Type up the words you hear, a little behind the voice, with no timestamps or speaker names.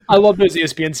I love those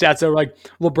ESPN stats that are like,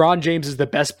 LeBron James is the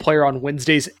best player on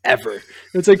Wednesdays ever.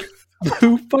 It's like,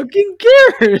 who fucking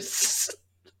cares?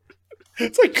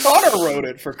 It's like Connor wrote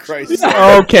it, for Christ's sake.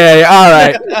 Okay, all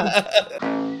right.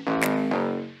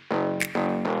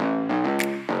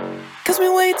 Cause we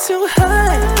way too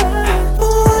high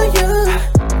for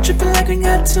you. Tripping like we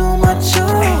got too much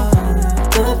on.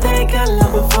 Don't think I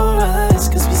love it for us.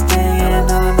 Cause we staying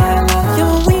all night long. Yo,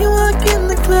 when we walk in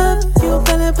the club, you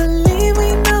better believe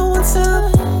we know what's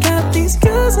up. Got these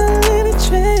girls a little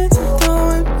trance.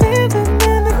 Throwing bands and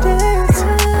then the dance.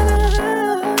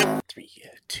 3,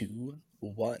 2,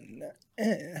 1.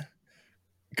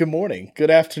 Good morning,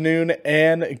 good afternoon,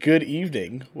 and good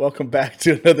evening. Welcome back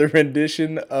to another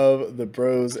rendition of the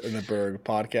Bros and the Berg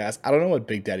podcast. I don't know what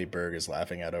Big Daddy Berg is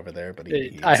laughing at over there, but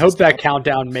I hope that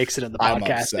countdown makes it in the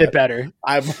podcast. It better.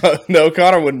 No,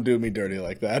 Connor wouldn't do me dirty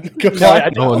like that.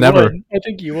 Never. I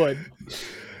think you would.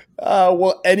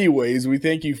 Well, anyways, we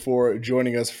thank you for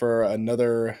joining us for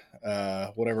another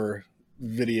whatever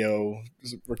video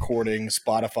recording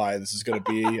Spotify this is going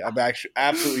to be. I've actually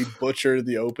absolutely butchered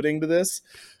the opening to this.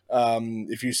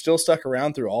 If you still stuck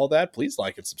around through all that, please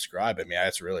like and subscribe. I mean,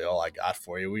 that's really all I got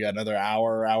for you. We got another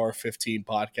hour 15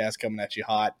 podcast coming at you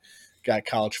hot. Got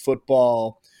college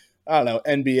football, I don't know,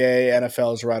 NBA,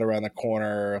 NFL is right around the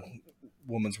corner,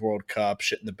 Women's World Cup,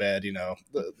 shit in the bed, you know,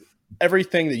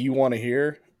 everything that you want to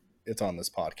hear, it's on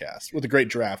this podcast with a great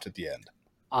draft at the end.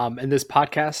 And this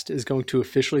podcast is going to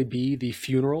officially be the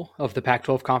funeral of the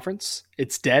Pac-12 conference.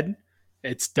 It's dead.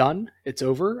 It's done. It's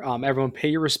over. Everyone pay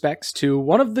your respects to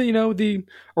one of the, the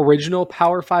original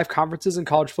Power 5 conferences in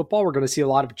college football. We're going to see a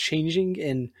lot of changing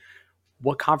in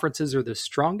what conferences are the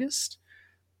strongest.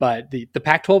 But the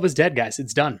Pac-12 is dead, guys.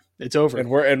 It's done. It's over. And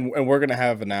we're going to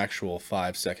have an actual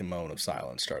 5-second moment of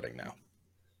silence starting now.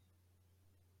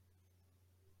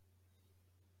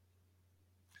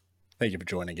 Thank you for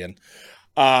joining in.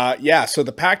 So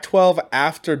the Pac-12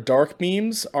 after dark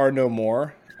memes are no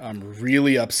more. I'm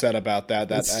really upset about that.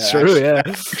 That's true, yeah.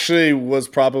 Actually was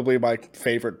probably my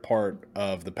favorite part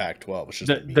of the Pac-12. Which is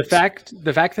the fact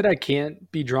that I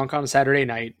can't be drunk on a Saturday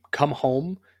night, come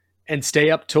home, and stay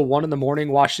up till 1 a.m.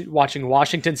 watching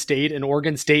Washington State and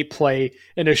Oregon State play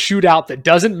in a shootout that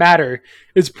doesn't matter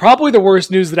is probably the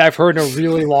worst news that I've heard in a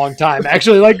really long time.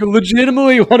 Actually, like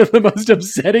legitimately one of the most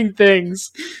upsetting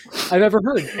things I've ever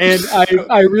heard. And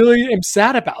I really am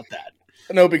sad about that.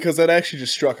 No, because that actually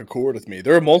just struck a chord with me.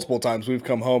 There are multiple times we've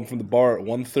come home from the bar at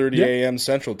 1:30 a.m.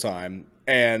 Central Time,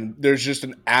 and there's just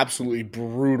an absolutely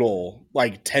brutal,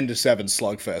 like 10-7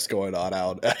 slugfest going on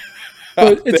out.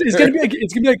 But it's gonna be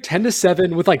like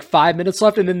 10-7 with like 5 minutes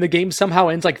left, and then the game somehow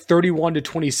ends like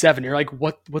 31-27. You're like,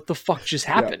 what the fuck just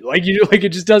happened? Yeah. Like it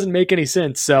just doesn't make any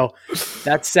sense. So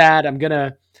that's sad. I'm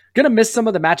gonna miss some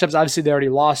of the matchups. Obviously, they already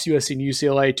lost USC and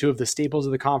UCLA, two of the staples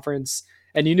of the conference.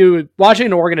 And you knew Washington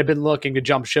and Oregon had been looking to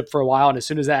jump ship for a while, and as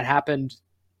soon as that happened,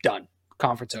 done.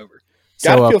 Conference over.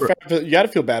 You got to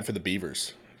feel bad for the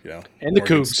Beavers, and the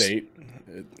Cougs. State.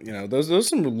 Those are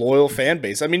some loyal fan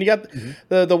base. I mean, you got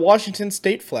the Washington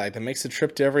State flag that makes the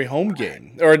trip to every home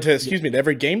game, to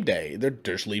every game day. They're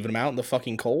just leaving them out in the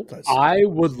fucking cold. I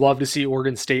would love to see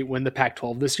Oregon State win the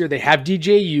Pac-12 this year. They have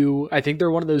DJU. I think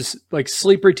they're one of those like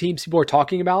sleeper teams people are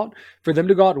talking about. For them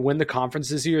to go out and win the conference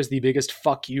this year is the biggest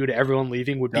fuck you to everyone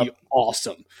leaving would be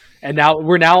awesome. And now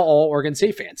we're all Oregon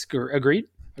State fans. Agreed?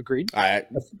 They're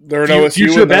an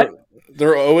OSU bet.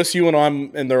 They're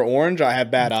OSU and they're orange. I have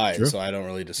bad eyes, so I don't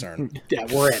really discern. Yeah,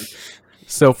 we're in.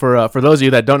 So for those of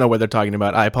you that don't know what they're talking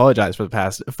about, I apologize for the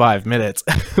past 5 minutes.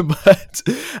 But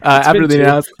after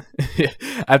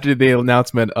the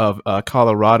announcement of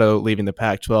Colorado leaving the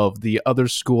Pac-12, the other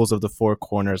schools of the Four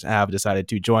Corners have decided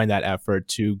to join that effort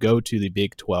to go to the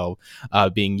Big 12,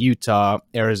 being Utah,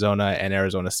 Arizona, and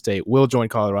Arizona State will join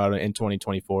Colorado in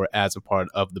 2024 as a part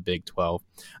of the Big 12,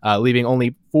 leaving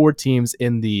only 4 teams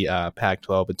in the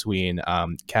Pac-12 between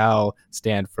Cal,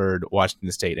 Stanford,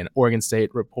 Washington State, and Oregon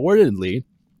State. Reportedly,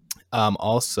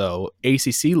 also,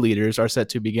 ACC leaders are set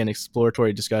to begin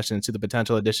exploratory discussions to the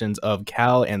potential additions of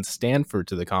Cal and Stanford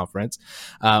to the conference.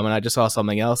 And I just saw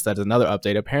something else that's another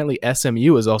update. Apparently,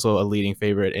 SMU is also a leading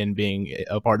favorite in being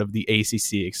a part of the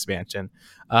ACC expansion.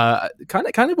 Kind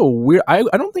of a weird. I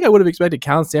don't think I would have expected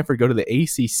Cal and Stanford go to the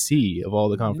ACC of all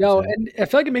the conferences. No, and I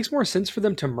feel like it makes more sense for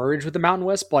them to merge with the Mountain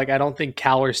West. But I don't think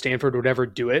Cal or Stanford would ever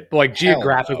do it. But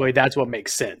geographically, that's what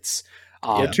makes sense.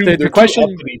 The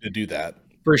question to do that.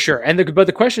 For sure. But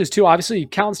the question is, too, obviously,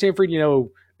 Cal and Stanford,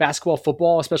 basketball,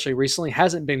 football, especially recently,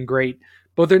 hasn't been great,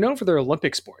 but they're known for their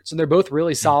Olympic sports, and they're both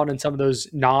really solid in some of those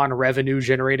non-revenue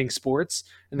generating sports.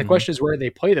 And the question is, where do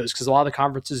they play those? Because a lot of the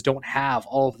conferences don't have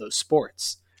all of those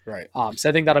sports. Right. So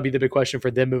I think that'll be the big question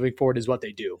for them moving forward is what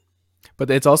they do.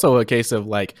 But it's also a case of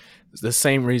like the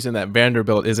same reason that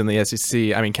Vanderbilt is in the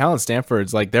SEC. I mean, Cal and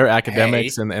Stanford's like their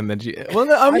academics and the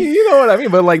well, I mean, you know what I mean.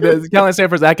 But like the Cal and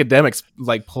Stanford's academics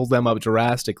like pull them up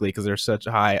drastically because they're such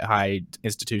high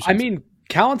institutions. I mean,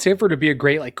 Cal and Stanford would be a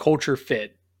great like culture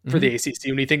fit for the ACC.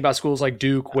 When you think about schools like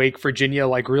Duke, Wake, Virginia,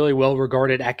 like really well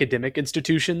regarded academic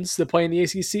institutions that play in the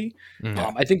ACC,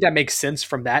 I think that makes sense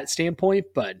from that standpoint.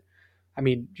 But I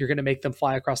mean, you're going to make them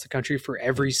fly across the country for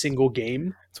every single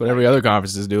game. It's what every other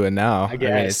conference is doing now. I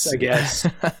guess.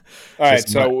 All right.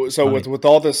 So with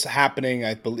all this happening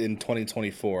in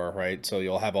 2024, right? So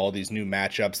you'll have all these new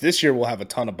matchups. This year we'll have a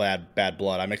ton of bad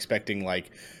blood. I'm expecting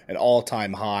like an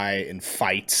all-time high in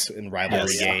fights and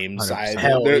rivalry games.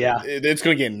 It's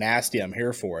going to get nasty. I'm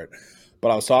here for it.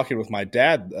 But I was talking with my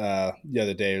dad the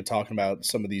other day, talking about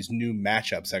some of these new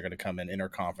matchups that are going to come in,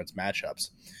 interconference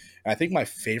matchups. And I think my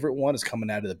favorite one is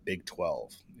coming out of the Big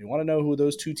 12. You want to know who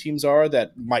those two teams are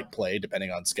that might play,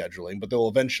 depending on scheduling, but they'll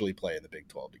eventually play in the Big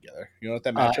 12 together. You know what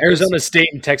that matchup Arizona is? State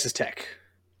and Texas Tech.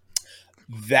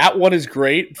 That one is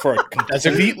great for a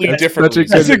completely different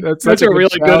reason. That's a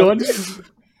really good one.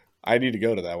 I need to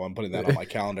go to that one. I'm putting that on my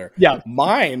calendar. Yeah.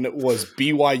 Mine was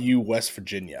BYU West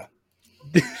Virginia.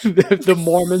 The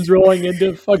Mormons rolling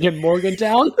into fucking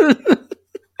Morgantown.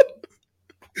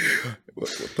 What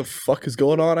the fuck is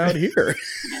going on out here?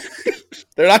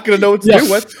 They're not going to know what to do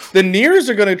with. The Nears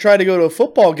are going to try to go to a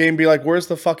football game and be like, where's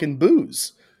the fucking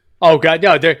booze? Oh, God,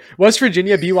 no. West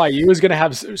Virginia BYU is going to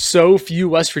have so few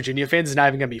West Virginia fans, it's not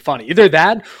even going to be funny. Either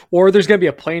that, or there's going to be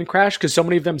a plane crash because so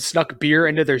many of them snuck beer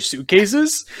into their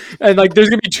suitcases. And like, there's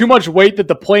going to be too much weight that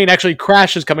the plane actually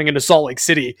crashes coming into Salt Lake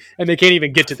City, and they can't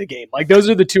even get to the game. Like, those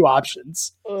are the two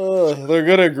options. They're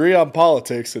going to agree on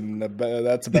politics, and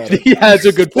that's about it. Yeah, that's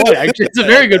a good point. Actually, it's a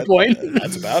very good point.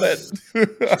 That's about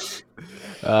it.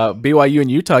 BYU and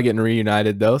Utah getting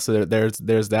reunited though, so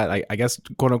there's that I guess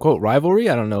quote unquote rivalry.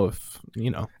 I don't know if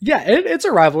you know. Yeah, it's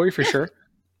a rivalry for sure.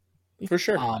 For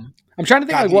sure. I'm trying to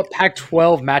think like what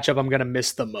Pac-12 matchup I'm gonna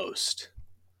miss the most.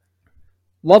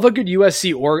 Love a good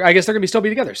USC or I guess they're gonna still be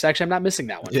together. So actually, I'm not missing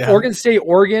that one. Yeah. Oregon State,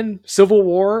 Oregon, Civil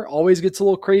War always gets a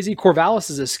little crazy. Corvallis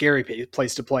is a scary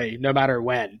place to play, no matter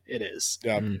when it is.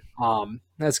 Yeah.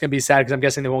 That's gonna be sad because I'm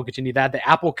guessing they won't continue that. The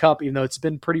Apple Cup, even though it's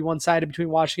been pretty one-sided between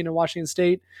Washington and Washington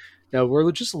State, no,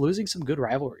 we're just losing some good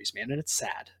rivalries, man, and it's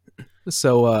sad.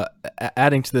 So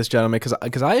adding to this, gentlemen,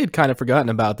 because I had kind of forgotten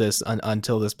about this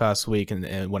until this past week,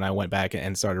 and when I went back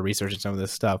and started researching some of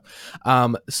this stuff.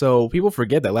 So people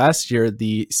forget that last year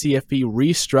the CFP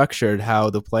restructured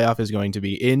how the playoff is going to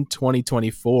be in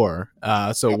 2024.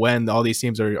 So when all these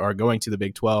teams are going to the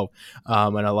Big 12,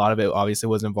 and a lot of it obviously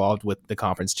was involved with the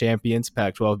conference champions,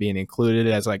 Pac-12 being included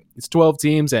as like it's 12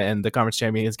 teams, and the conference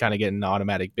champions kind of get an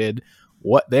automatic bid.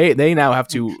 What they now have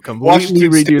to completely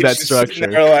redo that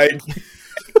structure.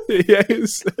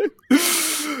 Yes.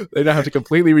 They now have to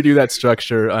completely redo that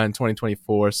structure in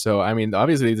 2024. So I mean,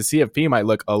 obviously the CFP might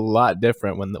look a lot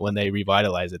different when they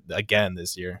revitalize it again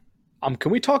this year.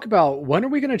 Can we talk about when are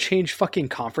we going to change fucking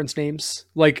conference names?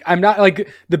 Like, I'm not like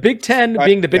the Big Ten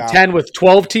being the Big Ten with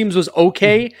 12 teams was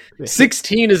okay.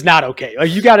 16 is not okay. Like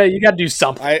you gotta do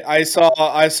something. I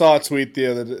saw a tweet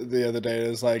the other day. It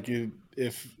was like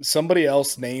if somebody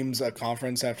else names a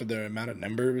conference after the amount of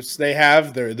members they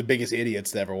have, they're the biggest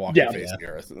idiots that ever walked the face of the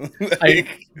earth. I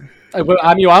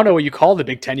mean, I don't know what you call the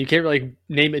Big Ten. You can't really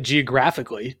name it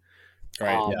geographically.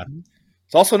 Right.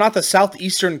 It's also not the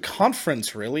Southeastern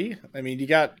Conference, really. I mean, you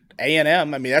got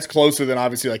A&M. I mean, that's closer than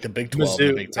obviously like the Big 12. Mizzou.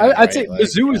 The Big 10, I'd say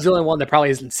Mizzou is the only one that probably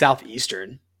isn't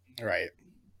Southeastern. Right.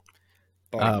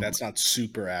 But that's not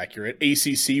super accurate.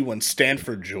 ACC when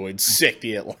Stanford joined, sick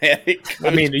the Atlantic. I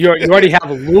mean, you already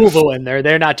have Louisville in there.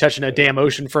 They're not touching a damn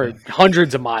ocean for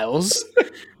hundreds of miles.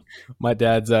 My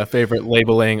dad's favorite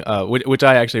labeling, which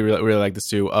I actually really like this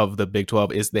too, of the Big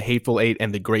 12 is the Hateful Eight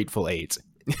and the Grateful Eight.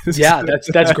 Yeah,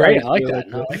 that's great. I like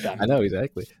that. I know,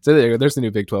 exactly. So there's the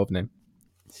new Big 12 name.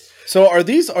 So are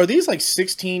these like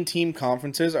 16 team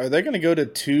conferences? Are they going to go to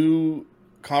 2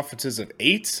 conferences of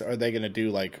 8? Are they going to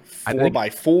do like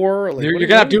 4x4? Like, you're going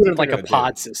to have to do it in like a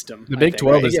pod system. The Big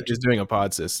 12 is doing a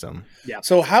pod system. Yeah.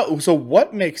 So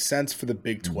what makes sense for the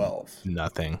Big 12?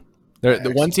 Nothing.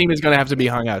 The one team is going to have to be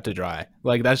hung out to dry.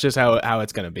 Like, that's just how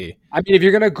it's going to be. I mean, if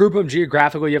you're going to group them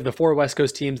geographically, you have the 4 West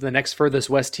Coast teams, and the next furthest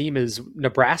west team is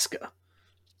Nebraska.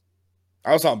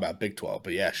 I was talking about Big 12,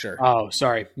 but yeah, sure. Oh,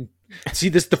 sorry. See,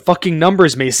 the fucking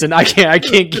numbers, Mason. I can't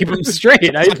keep them straight.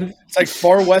 It's like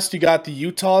far west, you got the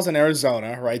Utahs and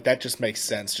Arizona, right? That just makes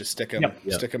sense. Just stick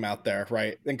them out there,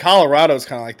 right? And Colorado is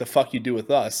kind of like the fuck you do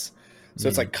with us. So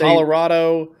it's like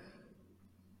Colorado,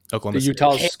 Oklahoma The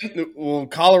State. Utah's.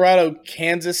 Colorado,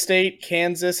 Kansas State,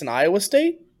 Kansas, and Iowa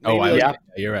State. Maybe yeah,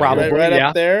 you're right. probably. Right yeah.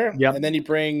 up there. Yep. And then you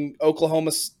bring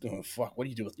Oklahoma. Oh, fuck, what do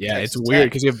you do with Texas it's weird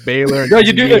Tech? because you have Baylor. No,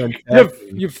 you do.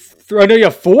 I know you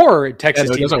have 4 Texas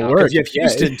so it teams doesn't now, work. You have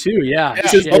Houston too. Yeah, Yeah,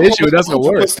 This is the issue. It doesn't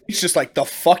Oklahoma work. State's just like, the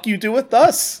fuck you do with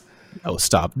us? Oh,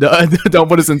 stop! Don't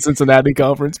put us in Cincinnati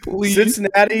conference, please.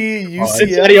 Cincinnati, UCF,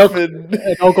 Cincinnati, and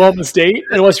and Oklahoma State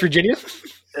and West Virginia.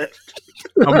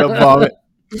 I'm gonna vomit.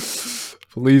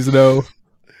 Please no.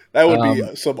 that would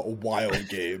be some wild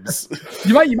games.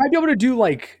 You might be able to do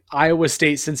like Iowa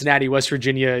State, Cincinnati, West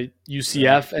Virginia,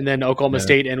 UCF, and then Oklahoma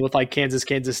State, and with like Kansas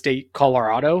State,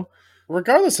 Colorado.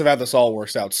 Regardless of how this all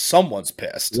works out, someone's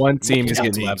pissed. One team is Multiple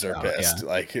getting teams left are out, pissed. yeah.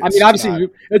 Like, I mean, obviously,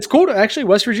 it's cool to actually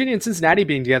West Virginia and Cincinnati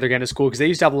being together again is cool because they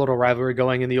used to have a little rivalry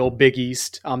going in the old Big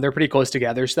East. They're pretty close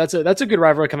together, so that's a good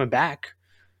rivalry coming back.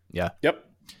 Yeah. Yep.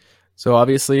 So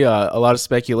obviously, a lot of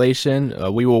speculation.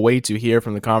 We will wait to hear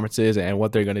from the conferences and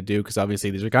what they're going to do because obviously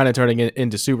these are kind of turning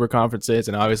into super conferences,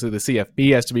 and obviously the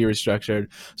CFB has to be restructured.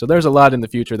 So there's a lot in the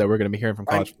future that we're going to be hearing from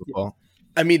college football.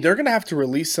 I mean, they're going to have to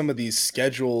release some of these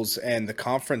schedules and the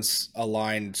conference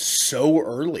aligned so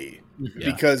early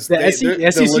because The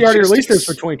SEC already released this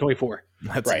for 2024.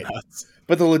 That's right. nuts.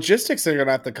 But the logistics that are going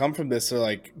to have to come from this are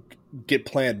like get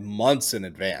planned months in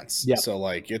advance. Yep. So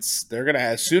like they're going to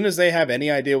as soon as they have any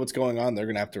idea what's going on, they're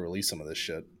going to have to release some of this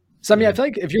shit. So I mean, I feel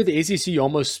like if you're the ACC, you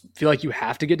almost feel like you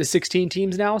have to get to 16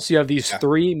 teams now. So you have these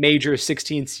 3 major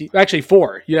 16, actually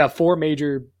 4. You have 4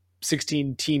 major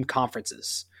 16 team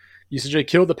conferences. You essentially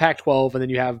kill the Pac-12, and then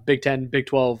you have Big 10, Big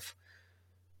 12,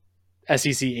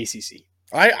 SEC, ACC.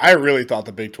 I really thought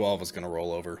the Big 12 was going to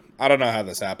roll over. I don't know how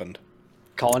this happened.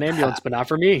 Call an ambulance, but not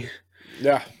for me.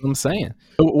 Yeah. I'm saying.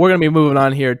 We're going to be moving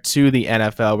on here to the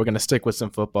NFL. We're going to stick with some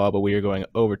football, but we are going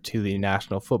over to the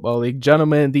National Football League.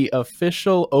 Gentlemen, the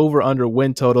official over-under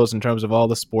win totals in terms of all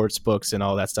the sports books and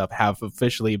all that stuff have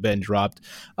officially been dropped.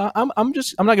 I'm not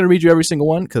going to read you every single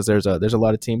one because there's a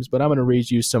lot of teams, but I'm going to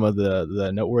read you some of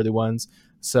the noteworthy ones.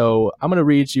 So I'm going to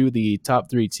read you the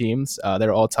top 3 teams.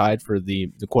 They're all tied for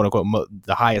the quote-unquote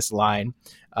the highest line.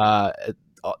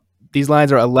 These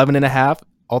lines are 11.5.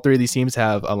 All 3 of these teams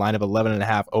have a line of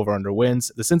 11.5 over-under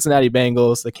wins. The Cincinnati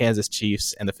Bengals, the Kansas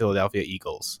Chiefs, and the Philadelphia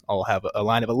Eagles all have a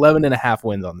line of 11.5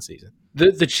 wins on the season.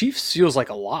 The Chiefs feels like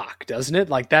a lock, doesn't it?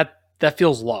 Like that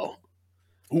feels low.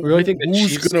 I really think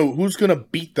who's gonna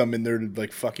beat them in their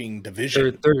like fucking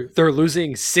division? They're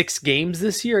losing 6 games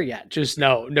this year. Yeah, just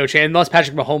no chance unless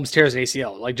Patrick Mahomes tears an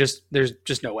ACL. Like there's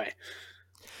just no way.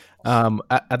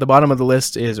 At the bottom of the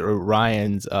list is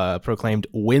Ryan's proclaimed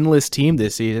winless team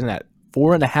this season at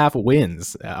 4.5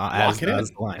 wins as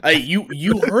the line.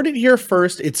 You heard it here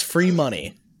first. It's free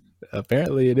money.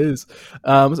 Apparently it is.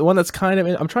 So one that's kind of,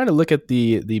 I'm trying to look at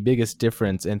the biggest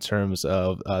difference in terms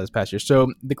of this past year. So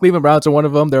the Cleveland Browns are one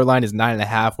of them. Their line is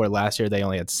 9.5, where last year they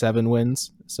only had 7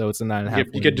 wins. So it's a 9.5.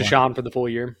 You get Deshaun for the full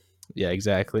year. Yeah,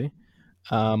 exactly.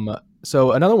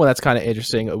 So another one that's kind of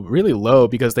interesting, really low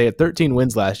because they had 13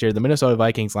 wins last year. The Minnesota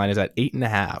Vikings line is at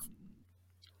 8.5.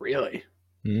 Really?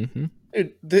 Mm-hmm.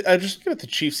 Dude, I just look at the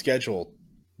Chiefs' schedule.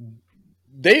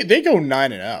 They go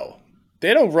 9-0.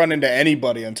 They don't run into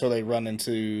anybody until they run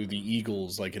into the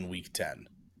Eagles, like in Week 10.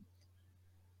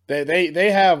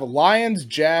 They have Lions,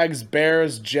 Jags,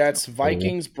 Bears, Jets,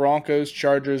 Vikings, Broncos,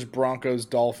 Chargers, Broncos,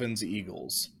 Dolphins,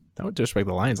 Eagles. Don't disrespect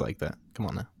the Lions like that. Come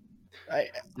on now.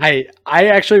 I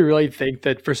actually really think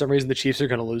that for some reason the Chiefs are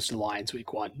going to lose to the Lions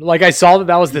week 1. Like I saw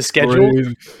that was the schedule,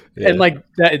 and like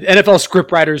the NFL script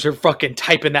writers are fucking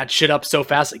typing that shit up so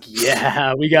fast. Like,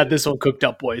 yeah, we got this one cooked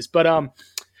up, boys. But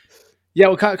yeah,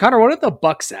 well, Connor, what are the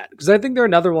Bucs at? Because I think they're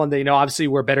another one that obviously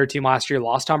were a better team last year,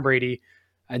 lost Tom Brady,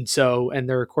 and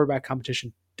their quarterback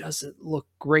competition doesn't look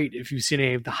great. If you've seen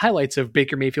any of the highlights of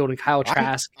Baker Mayfield and Kyle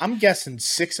Trask, I'm guessing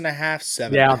 6.5,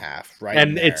 7.5, right?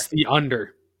 And it's the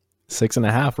under.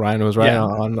 6.5. Ryan was right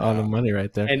on the money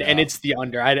right there. And it's the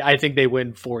under. I think they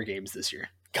win 4 games this year.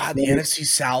 God, the NFC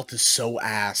South is so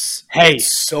ass. Hey,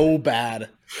 it's so bad.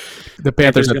 The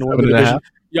Panthers are going to win 7.5.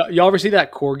 Y'all ever see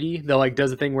that corgi that like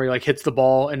does the thing where he like hits the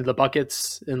ball into the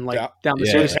buckets and like down the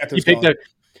stairs?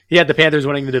 He had the Panthers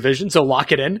winning the division, so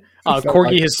lock it in.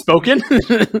 Corgi has spoken.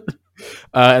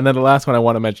 And then the last one I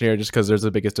want to mention here, just because there's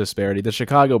the biggest disparity, the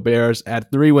Chicago Bears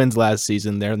at 3 wins last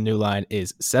season. Their new line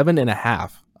is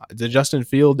 7.5. The Justin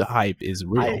Field hype is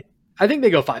real. I think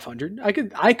they go 500. I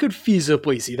could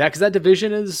feasibly see that because that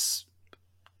division is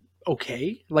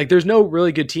okay. Like there's no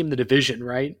really good team in the division,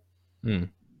 right?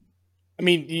 I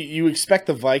mean, you expect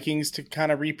the Vikings to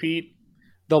kind of repeat.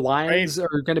 The Lions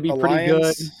are going to be pretty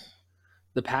good.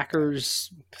 The Packers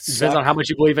depends Suck. on how much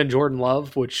you believe in Jordan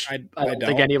Love, which I I don't think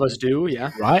don't. any of us do. Yeah,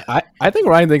 I think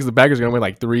Ryan thinks the Packers are going to win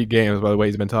like 3 games. By the way,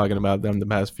 he's been talking about them the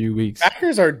past few weeks.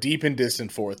 Packers are deep and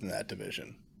distant fourth in that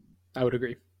division. I would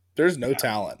agree. There's no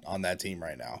talent on that team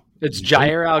right now. It's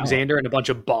Jair Alexander and a bunch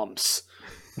of bumps.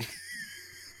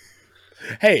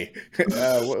 Hey,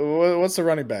 what's the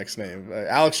running back's name?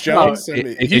 Alex Jones.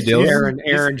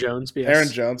 Aaron Jones. Yes. Aaron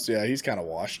Jones. Yeah, he's kind of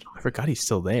washed. I forgot he's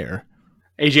still there.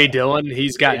 AJ Dillon.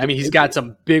 He's got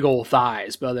some big old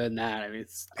thighs. But other than that, I mean,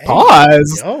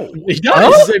 Pause. He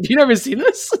does. Have you never seen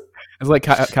this? It's like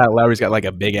Kyle Lowry's got like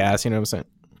a big ass. You know what I'm saying?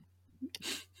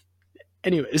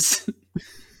 Anyways,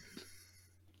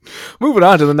 moving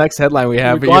on to the next headline we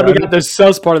have. Glad we got the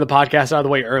sus part of the podcast out of the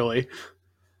way early.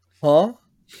 Huh?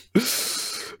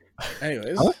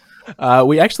 Anyways,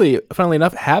 we actually, funnily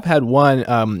enough, have had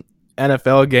one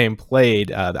NFL game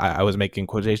played. I was making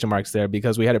quotation marks there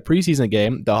because we had a preseason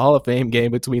game, the Hall of Fame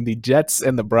game between the Jets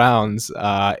and the Browns,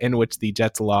 in which the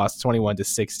Jets lost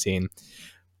 21-16.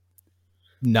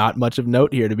 Not much of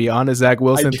note here, to be honest. Zach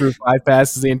Wilson threw 5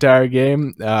 passes the entire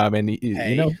game, and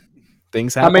you know,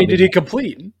 things happen. How many did he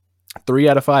complete? 3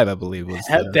 out of 5, I believe.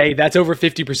 That's over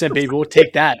 50%, baby. We'll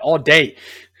take that all day.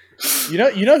 You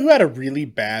know who had a really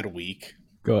bad week?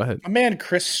 Go ahead. My man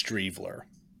Chris Streveler.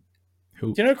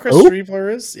 Who? Do you know who Chris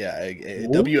Streveler is? Yeah,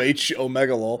 WH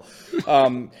Omega lol.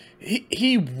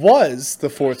 He was the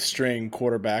 4th string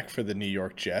quarterback for the New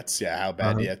York Jets. Yeah, how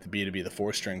bad do you have to be the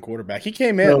 4th string quarterback? He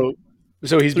came in.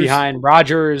 So he's behind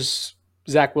Rodgers,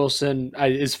 Zach Wilson.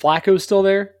 Is Flacco still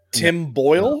there? Tim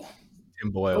Boyle?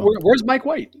 Tim Boyle. Where's Mike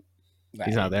White?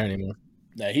 He's not there anymore.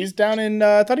 Yeah, he's down in.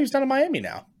 I thought he was down in Miami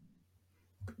now.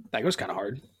 That goes kind of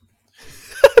hard.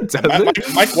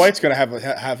 Mike White's going to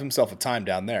have himself a time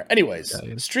down there. Anyways,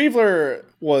 Streveler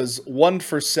was 1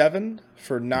 for 7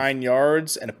 for 9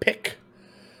 yards and a pick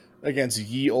against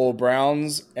ye old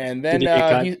Browns, and then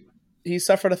he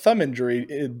suffered a thumb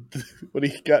injury when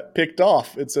he got picked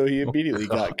off, and so he immediately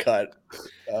got cut.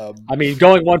 I mean,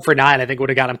 going 1 for 9, I think would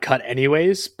have got him cut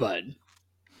anyways, but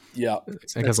yeah,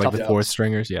 because like the 4th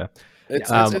stringers, yeah, it's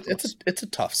a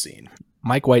tough scene.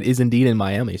 Mike White is indeed in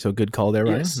Miami, so good call there,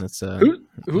 Ryan. Yes. That's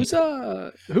who's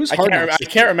I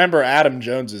can't remember Adam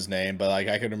Jones's name, but like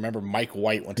I can remember Mike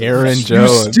White went to Aaron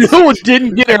Jones. You still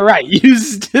didn't get it right. You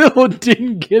still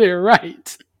didn't get it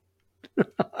right.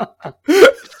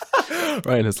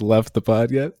 Ryan has left the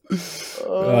podcast.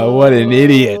 What an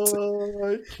idiot!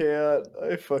 I can't.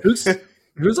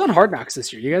 Who's on Hard Knocks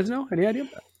this year? You guys know? Any idea?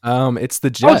 It's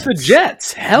the Jets. Oh, it's the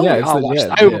Jets. Hell yeah,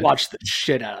 I would watch the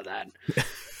shit out of that.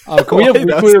 Can we have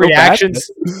weekly reactions?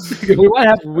 We might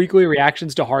have weekly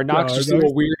reactions to Hard Knocks to see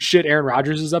what weird shit Aaron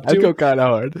Rodgers is up to. I'd go kind of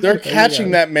hard. They're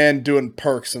catching that man doing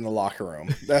perks in the locker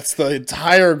room. That's the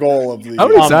entire goal of the. How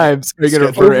many times are you going to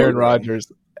refer to Aaron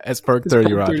Rodgers as Perk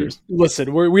 30 Rodgers?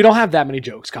 Listen, we don't have that many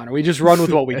jokes, Connor. We just run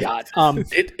with what we got.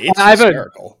 It's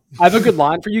hysterical. I have a good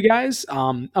line for you guys.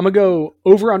 I'm going to go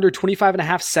over under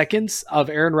 25.5 seconds of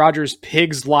Aaron Rodgers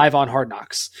pigs live on Hard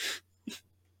Knocks.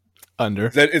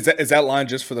 Under. Is that line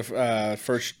just for the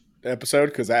first episode?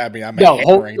 Because I'm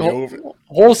hammering the over.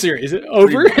 Whole series.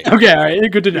 Over? Okay, all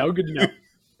right. Good to know.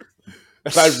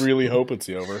 I really hope it's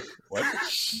the over. What?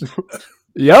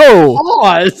 Yo!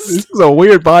 Pause. This is a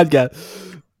weird podcast.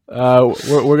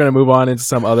 We're going to move on into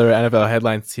some other NFL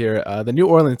headlines here. The New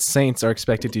Orleans Saints are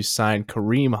expected to sign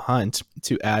Kareem Hunt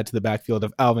to add to the backfield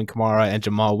of Alvin Kamara and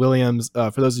Jamal Williams. For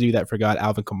those of you that forgot,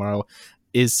 Alvin Kamara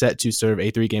is set to serve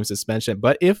a 3-game suspension.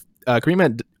 But if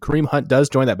Kareem Hunt does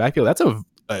join that backfield, that's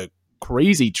a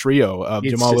crazy trio of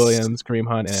Jamal Williams, Kareem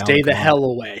Hunt, and stay the hell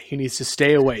away. He needs to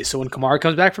stay away. So when Kamara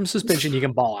comes back from suspension, he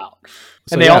can ball out.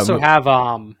 And they also have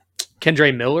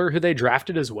Kendre Miller, who they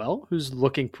drafted as well, who's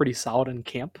looking pretty solid in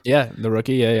camp. Yeah, the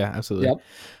rookie. Yeah, absolutely. Yep.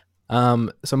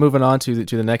 So moving on to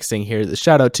the next thing here. The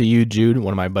shout out to you, Jude.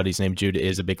 One of my buddies named Jude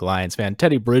is a big Lions fan.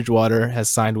 Teddy Bridgewater has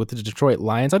signed with the Detroit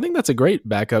Lions. I think that's a great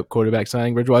backup quarterback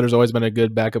signing. Bridgewater's always been a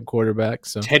good backup quarterback.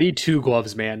 So Teddy two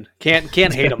gloves, man. Can't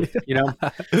hate him. You know,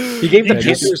 he gave the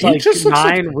Panthers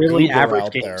like 9 really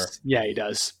average games. There. Yeah, he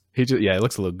does. He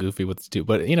looks a little goofy with the two,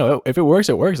 but you know, if it works,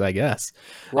 it works, I guess.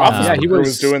 He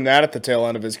was doing that at the tail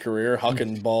end of his career,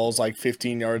 hucking balls like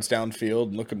 15 yards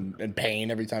downfield, looking in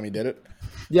pain every time he did it.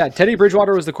 Yeah, Teddy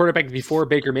Bridgewater was the quarterback before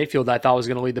Baker Mayfield that I thought was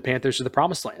going to lead the Panthers to the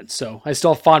promised land. So I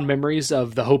still have fond memories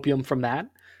of the hopium from that.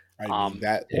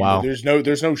 Wow. There's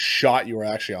no shot you were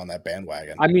actually on that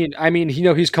bandwagon. I mean, you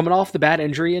know, he's coming off the bad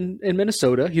injury in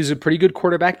Minnesota. He's a pretty good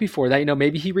quarterback before that. You know,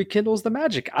 maybe he rekindles the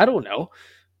magic. I don't know.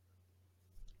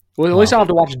 Well, at least I don't have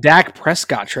to watch Dak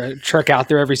Prescott trek out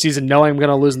there every season knowing I'm going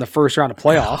to lose in the first round of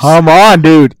playoffs. Come on,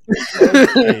 dude.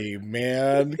 Hey,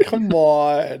 man. Come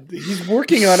on. He's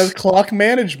working on his clock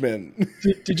management.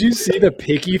 Did you see the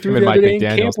pick he threw Him and the other Mike day in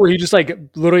McDaniels. camp where he just like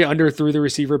literally underthrew the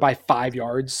receiver by 5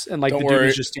 yards and like Don't the dude worry.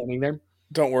 was just standing there?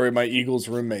 Don't worry. My Eagles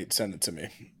roommate sent it to me.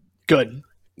 Good.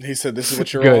 He said, "This is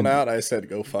what you're Good. rolling out." I said,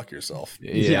 "Go fuck yourself."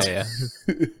 Yeah.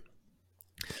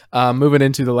 Moving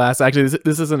into the last, actually,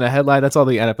 this isn't a headline. That's all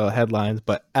the NFL headlines.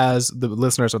 But as the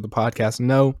listeners of the podcast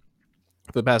know,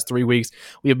 for the past 3 weeks,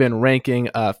 we have been ranking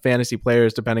fantasy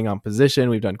players depending on position.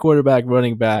 We've done quarterback,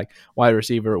 running back, wide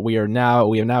receiver. We have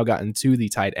now gotten to the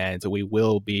tight end. So we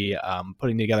will be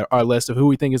putting together our list of who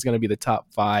we think is going to be the top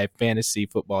 5 fantasy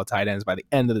football tight ends by the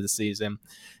end of the season.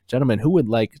 Gentlemen, who would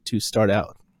like to start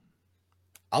out?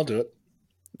 I'll do it.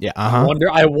 Yeah.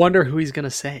 I wonder who he's going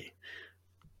to say.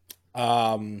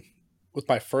 With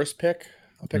my first pick,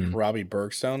 I'll pick Robbie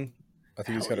Bergstone. I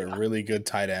think he's got a really good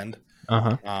tight end.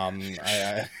 I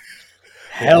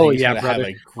Hell think he's yeah, gonna brother.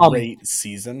 have a great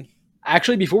season.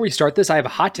 Actually, before we start this, I have a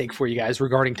hot take for you guys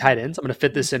regarding tight ends. I'm going to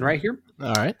fit this in right here.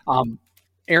 All right.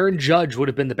 Aaron Judge would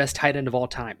have been the best tight end of all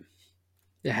time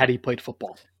had he played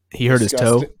football. He hurt his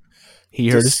toe. He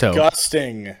hurt his toe.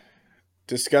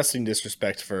 Disgusting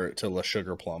disrespect to La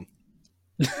Sugar Plum.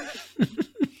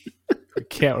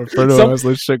 Can't refer to him as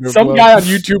the sugar. Some guy on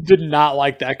YouTube did not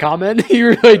like that comment. He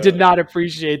really did not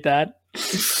appreciate that.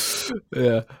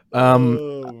 Yeah.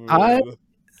 I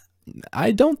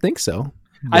don't think so.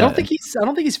 I don't think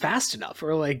he's fast enough,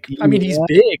 or like, I mean, he's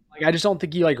big. Like, I just don't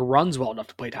think he like runs well enough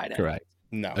to play tight end. Correct.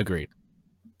 No, Agreed.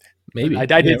 Maybe I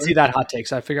did see that hot take,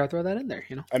 so I figured I'd throw that in there.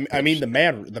 You know, I mean the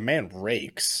man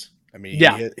rakes. I mean,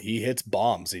 yeah, he hits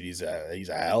bombs. He's a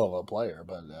hell of a player,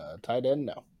 but tight end,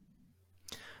 no.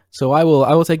 So I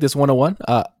will take this 101.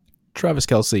 Travis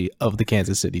Kelce of the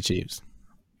Kansas City Chiefs.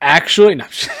 Actually, no.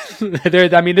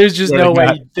 There's just no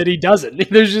way that he doesn't.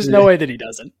 There's just no way that he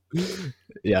doesn't.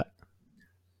 Yeah.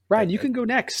 Ryan, you can go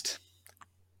next.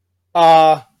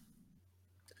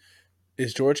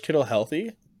 Is George Kittle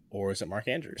healthy, or is it Mark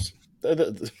Andrews?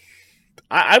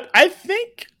 I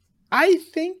think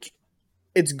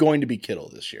it's going to be Kittle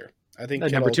this year. I think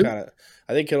Kittle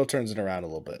turns it around a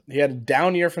little bit. He had a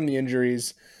down year from the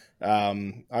injuries.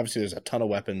 Obviously, there's a ton of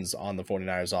weapons on the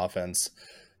 49ers offense.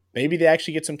 Maybe they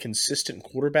actually get some consistent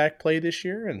quarterback play this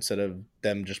year instead of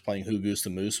them just playing Who Goose the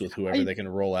Moose with whoever they can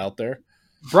roll out there.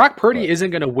 Brock Purdy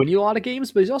isn't going to win you a lot of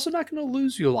games, but he's also not going to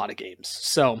lose you a lot of games.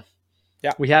 So,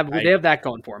 yeah, they have that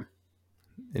going for him.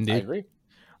 Indeed, I agree.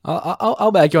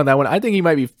 I'll back you on that one. I think he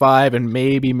might be 5 and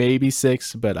maybe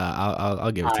 6, but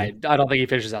I'll give it to you. I don't think he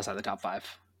finishes outside the top 5.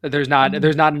 There's not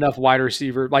enough wide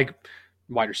receiver,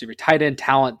 tight end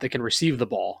talent that can receive the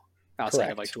ball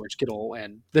outside of like George Kittle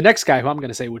and the next guy who I'm going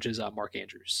to say, which is Mark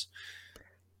Andrews.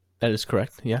 That is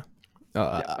correct. Yeah.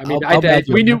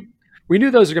 We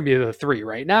knew those are going to be the 3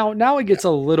 right now. It gets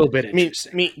a little bit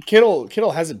interesting. I mean,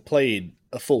 Kittle hasn't played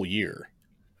a full year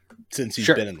since he's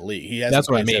been in the league. He hasn't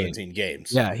played 17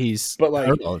 games. Yeah, he's but like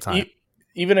all the time.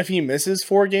 Even if he misses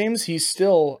 4 games, he's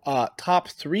still top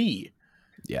 3.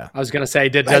 Yeah, I was going to say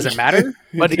it doesn't matter,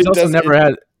 but he's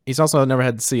also never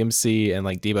had CMC and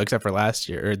like Debo except for last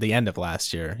year or the end of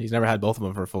last year. He's never had both of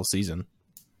them for a full season.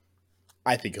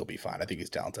 I think he'll be fine. I think he's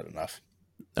talented enough.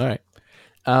 All right.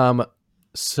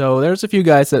 So there's a few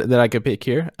guys that I could pick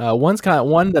here. One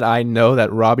that I know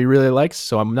that Robbie really likes,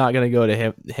 so I'm not going to go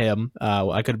to him.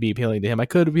 I could be appealing to him. I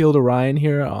could appeal to Ryan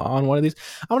here on one of these.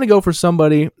 I'm going to go for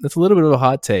somebody that's a little bit of a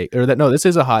hot take, this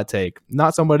is a hot take.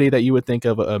 Not somebody that you would think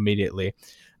of immediately.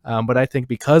 But I think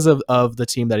because of the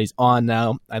team that he's on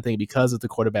now, I think because of the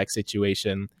quarterback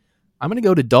situation, I'm going to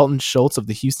go to Dalton Schultz of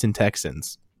the Houston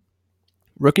Texans.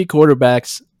 Rookie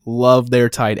quarterbacks love their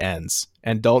tight ends.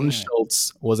 And Dalton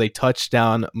Schultz was a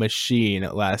touchdown machine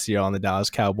last year on the Dallas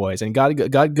Cowboys and got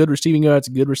good receiving yards,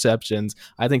 good receptions.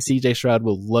 I think CJ Stroud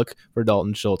will look for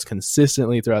Dalton Schultz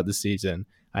consistently throughout the season.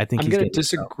 I think I'm going to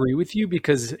disagree with you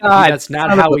because that's not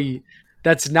how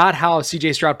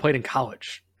CJ Stroud played in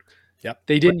college. Yep.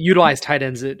 They didn't utilize tight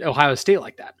ends at Ohio State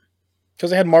like that.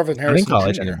 Because they had Marvin Harrison in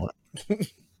college Jr. anymore.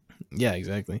 Yeah,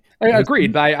 exactly. I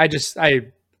agreed, but I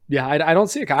don't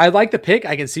see it. I like the pick.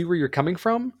 I can see where you're coming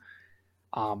from.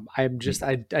 I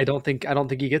don't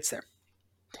think he gets there.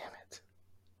 Damn it.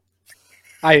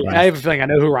 I have a feeling I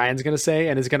know who Ryan's going to say,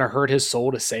 and it's going to hurt his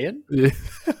soul to say it.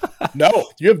 No,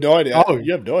 you have no idea. Oh,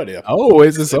 you have no idea. Oh,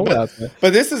 is this someone out there?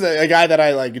 But this is a guy that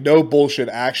I like. No bullshit.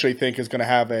 Actually, think is going to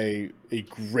have a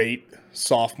great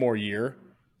sophomore year.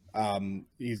 The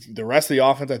rest of the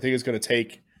offense, I think, is going to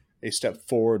take a step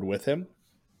forward with him.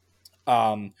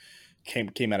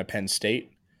 Came out of Penn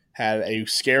State. had a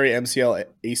scary MCL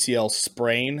ACL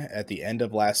sprain at the end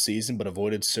of last season, but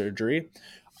avoided surgery.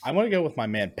 I'm going to go with my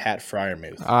man Pat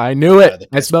Fryermuth. I knew it.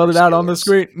 I spelled it out on the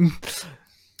screen.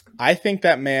 I think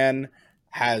that man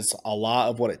has a lot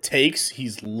of what it takes.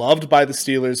 He's loved by the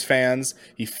Steelers fans.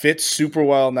 He fits super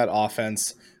well in that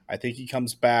offense. I think he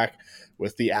comes back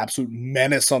with the absolute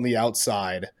menace on the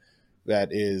outside that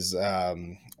is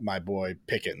my boy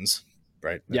Pickens,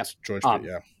 right? That's George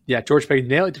Pickens, Yeah, George Pickens.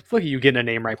 Nailed it. Look at you getting a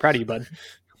name right. Proud of you, bud.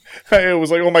 I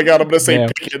was like, oh my God, I'm going to say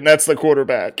Pickens. That's the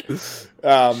quarterback.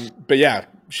 But yeah,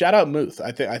 shout out Muth.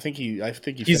 I think he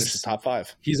finished the top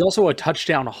 5. He's also a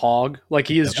touchdown hog. Like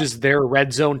he is just their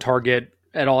red zone target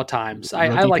at all times.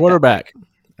 I like quarterback.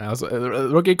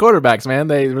 Rookie quarterbacks, man,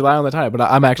 they rely on the time. But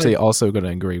I'm actually also going to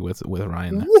agree with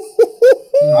Ryan.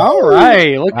 All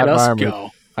right, look at us go.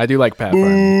 I do like Pat.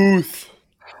 Booth.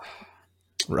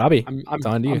 Robbie, I'm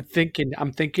on to you.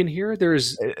 I'm thinking here.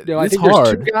 There's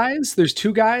There's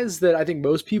two guys that I think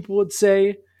most people would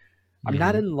say I'm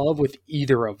not in love with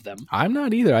either of them. I'm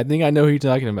not either. I think I know who you're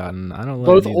talking about, and I don't love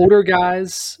both older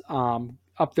guys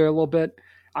up there a little bit.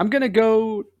 I'm gonna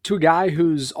go to a guy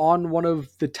who's on one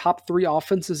of the top 3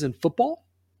 offenses in football.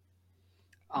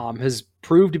 Has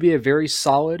proved to be a very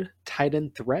solid tight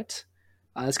end threat.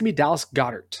 It's gonna be Dallas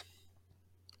Goedert.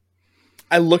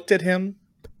 I looked at him.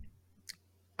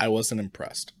 I wasn't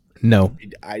impressed. No,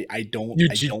 I don't.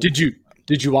 Did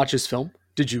you watch his film?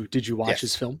 Did you watch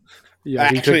his film? Yeah,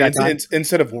 actually,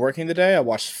 instead of working today, I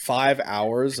watched 5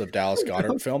 hours of Dallas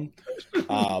Goedert film.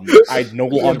 I no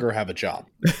longer have a job.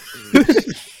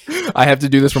 I have to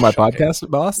do this for my podcast,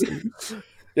 boss.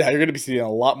 Yeah, you're going to be seeing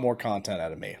a lot more content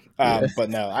out of me.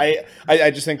 But no, I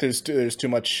just think there's too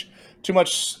much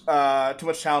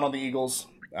talent on the Eagles.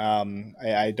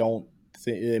 I don't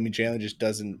think. I mean, Jalen just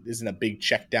isn't a big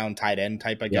check down tight end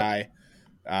type of guy.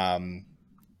 I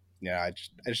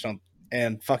just don't.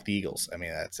 And fuck the Eagles. I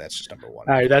mean, that's just number 1.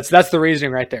 All right, that's the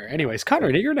reasoning right there. Anyways, Connor,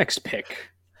 your next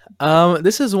pick.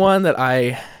 This is one that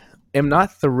I am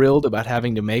not thrilled about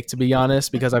having to make, to be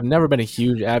honest, because I've never been a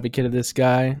huge advocate of this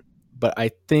guy. But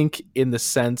I think in the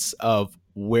sense of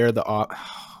where the I'm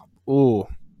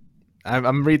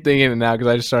rethinking it now because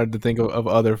I just started to think of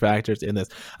other factors in this.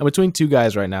 I'm between 2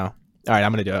 guys right now. All right,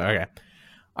 I'm going to do it. Okay.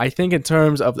 I think in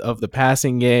terms of the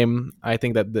passing game, I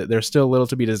think that there's still a little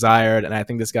to be desired, and I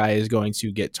think this guy is going to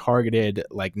get targeted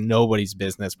like nobody's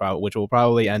business, which will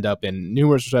probably end up in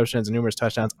numerous receptions and numerous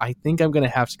touchdowns. I think I'm going to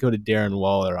have to go to Darren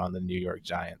Waller on the New York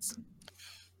Giants.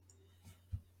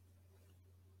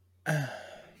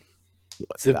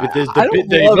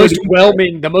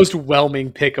 The most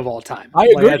whelming pick of all time. I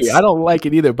agree. I don't like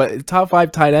it either. But top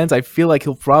 5 tight ends, I feel like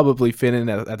he'll probably fit in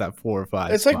at that 4 or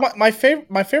 5. It's spot. Like my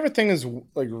favorite thing is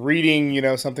like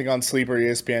reading something on Sleeper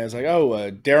ESPN. It's like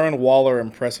Darren Waller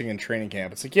impressing in training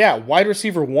camp. It's like wide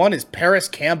receiver 1 is Paris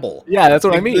Campbell. Yeah, that's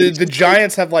what I mean. The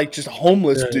Giants have like just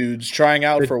homeless dudes trying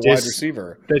out for wide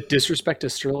receiver. The disrespect to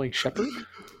Sterling Shepard.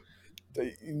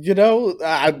 I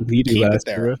keep it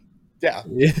there. Year. Yeah.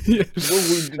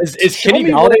 Is Kenny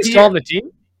Galladay still on the team?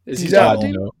 Is he still on the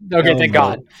team? Okay, thank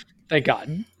God. Thank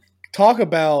God. Talk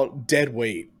about dead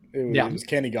weight. It was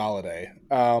Kenny Galladay.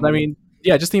 I mean,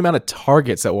 just the amount of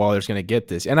targets that Waller's going to get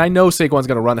this. And I know Saquon's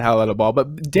going to run the hell out of the ball,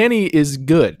 but Danny is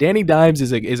good. Danny Dimes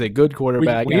is a good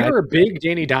quarterback. We are big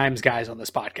Danny Dimes guys on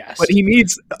this podcast. But he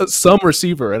needs some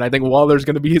receiver, and I think Waller's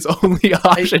going to be his only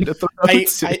option to throw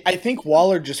to. I think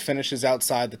Waller just finishes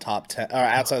outside the top 10, or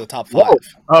outside the top 5.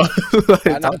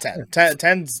 Not 10.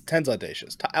 10's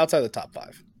audacious. Outside the top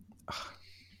 5.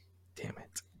 Damn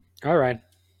it. All right.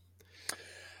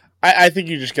 I think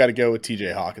you just got to go with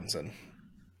TJ Hawkinson.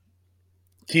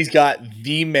 He's got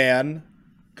the man,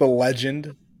 the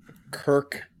legend,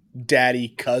 Kirk Daddy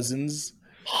Cousins,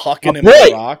 hucking him the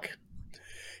rock.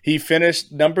 He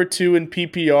finished number 2 in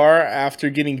PPR after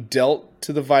getting dealt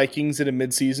to the Vikings in a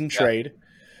midseason trade.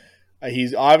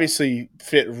 He's obviously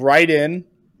fit right in.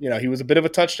 He was a bit of a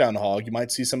touchdown hog. You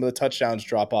might see some of the touchdowns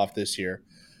drop off this year.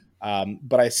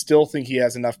 But I still think he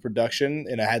has enough production,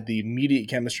 and I had the immediate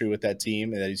chemistry with that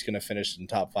team, and that he's going to finish in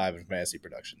top 5 in fantasy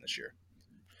production this year.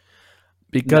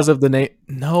 Because of the name.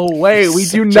 No way. We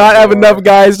do not have enough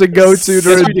guys to go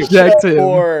to reject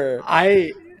him.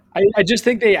 I just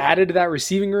think they added to that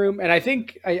receiving room, and I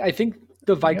think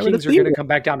the Vikings are going to come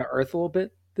back down to earth a little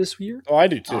bit this year. Oh, I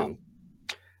do too.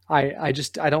 I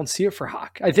don't see it for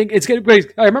Hawk. I think it's going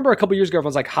to. I remember a couple years ago,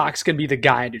 everyone's like, Hawk's going to be the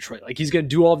guy in Detroit. Like he's going to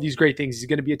do all of these great things. He's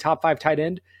going to be a top 5 tight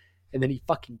end, and then he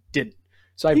fucking didn't.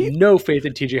 So I have no faith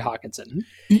in TJ Hawkinson.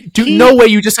 No way.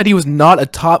 You just said he was not a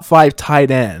top 5 tight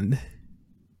end.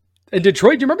 In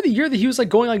Detroit, do you remember the year that he was like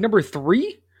going like number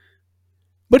 3?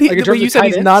 But you said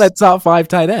he's not a top 5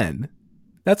 tight end.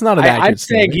 That's not an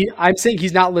accurate I'm saying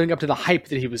he's not living up to the hype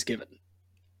that he was given.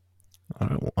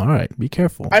 All right, be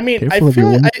careful. I mean,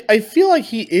 I feel like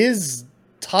he is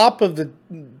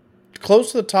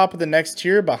close to the top of the next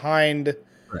tier behind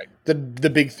the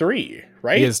big 3,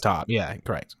 right? He is top. Yeah,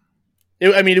 correct.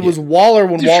 It was Waller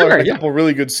when Waller had a couple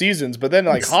really good seasons, but then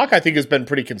Hawk I think has been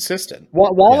pretty consistent.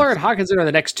 Waller and Hawkins are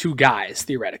the next 2 guys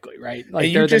theoretically, right? Like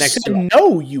and you just said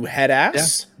no, you head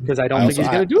ass. Because I don't think he's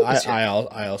going to do it this year.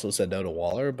 I also said no to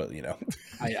Waller, but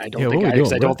I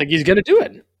don't think he's going to do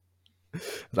it.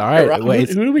 All right, Rob,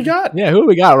 who do we got? Yeah, who do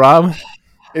we got, Rob?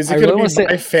 Is it going to be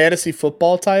my fantasy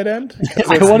football tight end?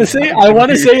 I want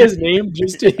to say his name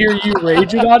just to hear you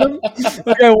rage about him.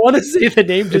 Like I want to say the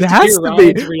name just to hear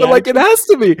Ryan's reaction. But it has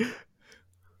to be.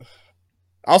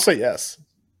 I'll say yes.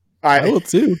 I will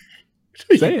too.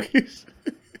 Say it.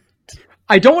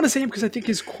 I don't want to say him because I think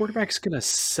his quarterback's gonna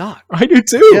suck. I do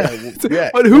too. Yeah.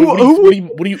 But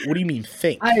what do you mean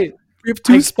think? We have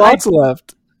 2 spots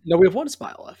left. No, we have 1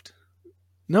 spot left.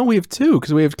 No, we have 2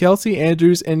 because we have Kelsey,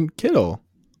 Andrews, and Kittle.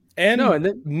 And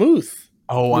then Muth.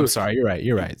 Oh, I'm sorry.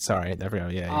 You're right. Sorry, I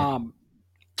forgot. Yeah. I'm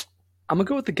gonna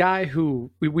go with the guy who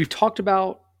we've talked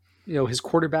about. His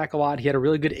quarterback a lot. He had a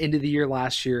really good end of the year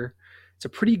last year. It's a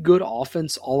pretty good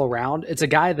offense all around. It's a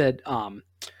guy that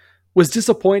was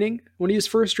disappointing when he was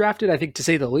first drafted, I think, to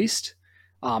say the least.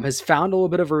 Has found a little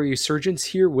bit of a resurgence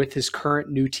here with his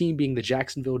current new team being the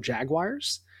Jacksonville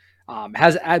Jaguars.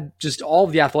 Has had just all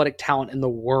of the athletic talent in the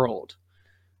world.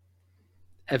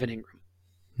 Evan Ingram.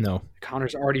 No.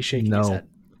 Connor's already shaking his head.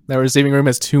 That receiving room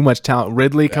has too much talent.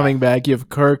 Ridley coming back. You have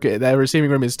Kirk. That receiving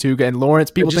room is too good. And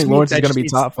Lawrence, people think Lawrence is going to be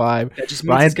top 5. That just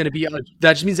means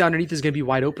that just means underneath is going to be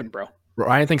wide open, bro.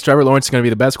 Ryan thinks Trevor Lawrence is going to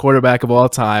be the best quarterback of all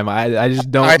time. I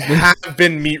just don't. I have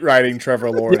been meat riding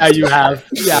Trevor Lawrence. Yeah, you have.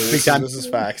 Yeah, big time. This is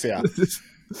facts. Yeah.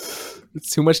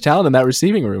 It's too much talent in that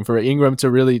receiving room for Ingram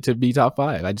to be top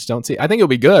 5. I just don't see. I think it'll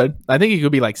be good. I think he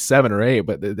could be like 7 or 8,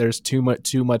 but there's too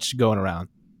much going around.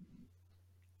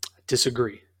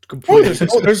 Disagree.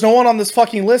 There's no one on this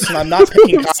fucking list, and I'm not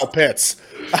picking Kyle Pitts.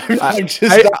 I'm just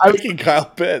not picking Kyle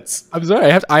Pitts. I'm sorry.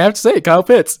 I have to say it, Kyle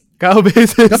Pitts. Kyle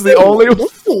Pitts is the only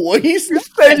one. He's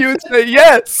said you would say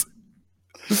yes.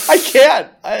 I can't.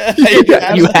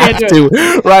 You have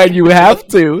to, Ryan. You have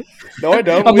to. No, I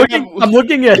don't. I'm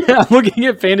looking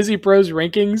at Fantasy Pros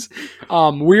rankings.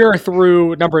 We are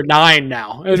through number 9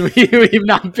 now, and we've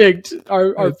not picked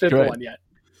our 5th one yet.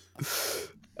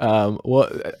 Well,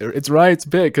 it's Ryan's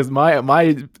pick because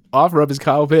my offer up is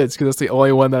Kyle Pitts because that's the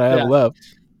only one that I have left.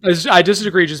 I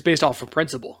disagree just based off of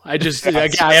principle. I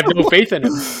have no faith in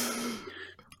him.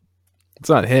 It's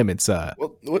not him. It's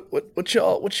what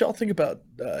y'all think about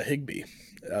Higbee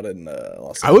out in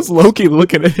Los Angeles? I was low-key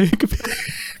looking at Higbee.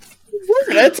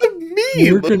 That's a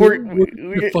meme.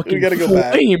 We gotta go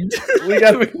back. We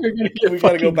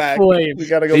gotta go back. We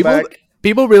gotta go back.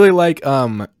 People really like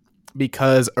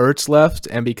because Ertz left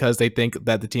and because they think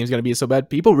that the team's gonna be so bad.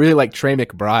 People really like Trey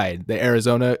McBride, the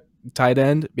Arizona tight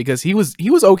end, because he was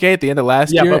okay at the end of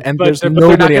last year, and there's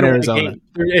nobody in Arizona.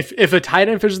 If a tight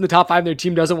end finishes in the top 5 and their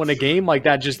team doesn't win a game, like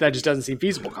that just doesn't seem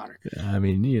feasible, Connor. I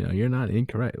mean, you're not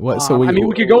incorrect. What?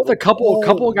 We could go with a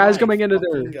couple of guys coming into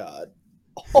their. God.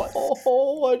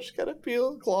 I just got to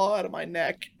peel a claw out of my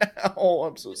neck. Oh,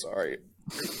 I'm so sorry.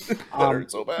 That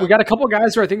hurt so bad. We got a couple of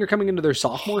guys who I think are coming into their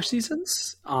sophomore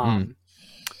seasons. Trey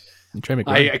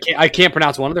McBride. I can't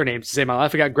pronounce one of their names to save my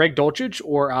life. We got Greg Dulcich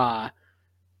or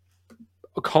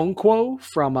Okonkwo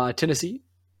from Tennessee.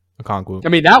 Okonkwo. I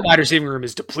mean, that wide receiving room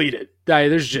is depleted.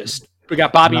 We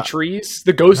got Bobby Trees,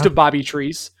 the ghost of Bobby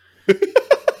Trees.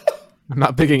 I'm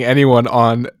not picking anyone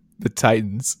on the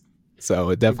Titans, so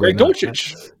it definitely. Greg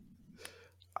Dulcich.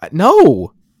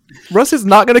 No, Russ is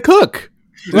not going to cook.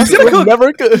 He's going to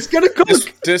cook. He's going to cook.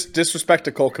 Disrespect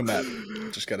to Cole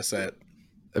Kmet. Just got to say it.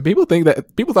 People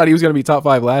thought he was going to be top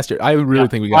 5 last year. I really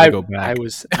think we got to go back. I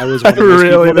was one of those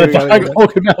people that thought Cole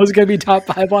Kmet was going to be top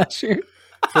 5 last year.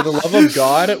 For the love of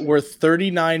God, we're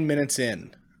 39 minutes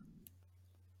in.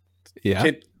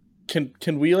 Yeah.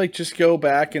 Can we just go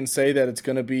back and say that it's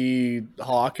going to be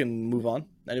Hawk and move on?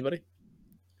 Anybody?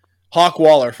 Hawk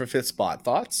Waller for 5th spot.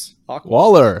 Thoughts? Hawk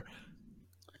Waller.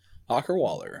 Hawk or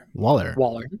Waller? Waller.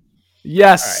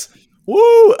 Yes. Right.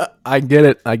 Woo! I get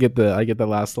it. I get the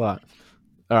last slot.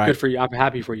 All right. Good for you. I'm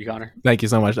happy for you, Connor. Thank you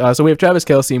so much. So we have Travis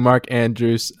Kelce, Mark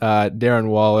Andrews, Darren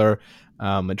Waller,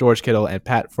 George Kittle, and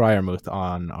Pat Freiermuth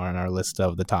on our list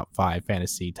of the top 5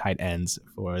 fantasy tight ends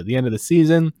for the end of the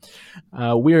season.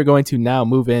 We are going to now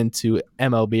move into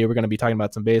MLB. We're going to be talking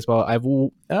about some baseball. I have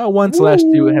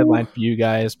 1/2 headline for you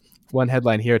guys. one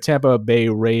headline here: Tampa Bay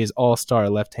Rays all-star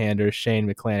left-hander Shane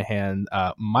McClanahan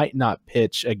might not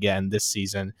pitch again this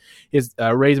season. His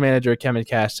Rays manager Kevin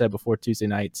Cash said before Tuesday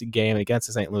night's game against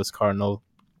the St. Louis Cardinals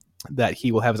that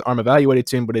he will have his arm evaluated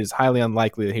soon, but it is highly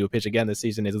unlikely that he will pitch again this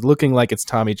season. It is looking like it's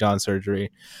Tommy John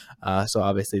surgery. So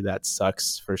obviously that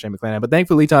sucks for Shane McClanahan. But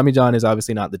thankfully, Tommy John is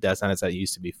obviously not the death sentence that it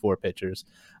used to be for pitchers.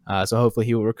 So hopefully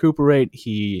he will recuperate.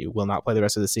 He will not play the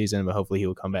rest of the season, but hopefully he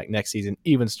will come back next season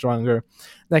even stronger.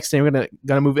 Next thing, we're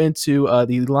gonna move into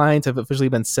the lines have officially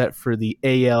been set for the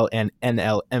AL and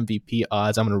NL MVP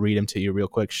odds. I'm going to read them to you real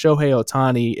quick. Shohei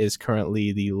Ohtani is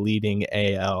currently the leading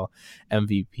AL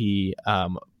MVP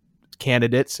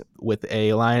candidates with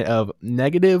a line of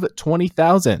negative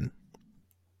 20,000.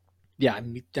 Yeah, I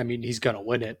mean, he's gonna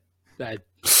win it. I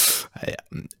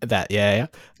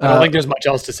don't think there's much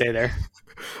else to say there.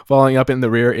 Following up in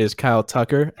the rear is Kyle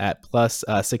Tucker at plus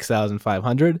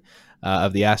 6,500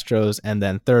 of the Astros, and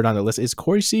then third on the list is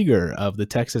Corey Seager of the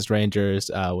Texas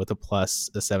Rangers with a plus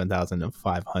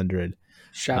 7,500.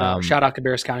 Shout out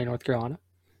Cabarrus County, North Carolina.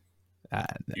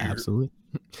 Absolutely.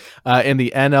 In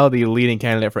the NL, the leading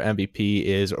candidate for MVP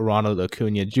is Ronald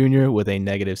Acuna Jr. with a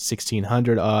negative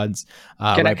 1,600 odds.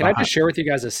 Can I just share with you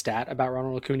guys a stat about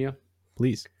Ronald Acuna?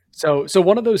 Please. So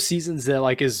one of those seasons that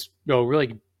like is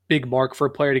really big mark for a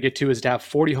player to get to is to have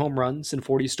 40 home runs and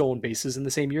 40 stolen bases in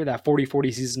the same year. That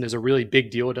 40-40 season is a really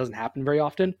big deal. It doesn't happen very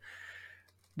often.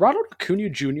 Ronald Acuna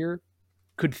Jr.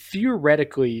 could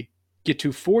theoretically get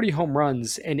to 40 home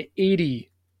runs and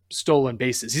 80 stolen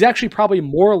bases. He's actually probably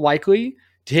more likely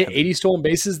to hit 80 stolen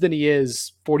bases than he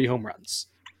is 40 home runs.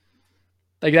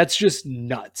 Like, that's just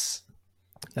nuts.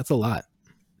 That's a lot.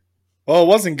 Well, it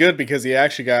wasn't good because he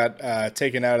actually got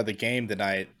taken out of the game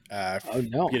tonight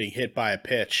getting hit by a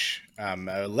pitch.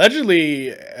 Allegedly,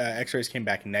 x-rays came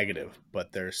back negative,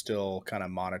 but they're still kind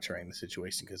of monitoring the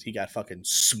situation because he got fucking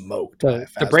smoked.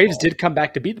 The Braves did come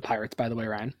back to beat the Pirates, by the way,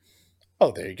 Ryan.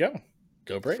 Oh, there you go.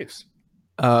 Go Braves.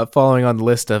 Following on the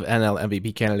list of NL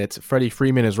MVP candidates, Freddie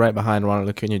Freeman is right behind Ronald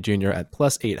Acuna Jr. at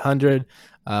plus 800.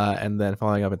 And then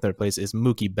following up in third place is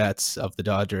Mookie Betts of the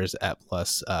Dodgers at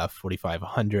plus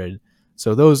 4,500.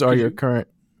 So those are your current.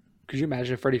 Could you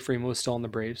imagine if Freddie Freeman was still on the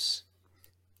Braves?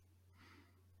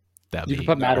 You could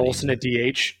put Matt Olson at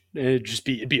DH.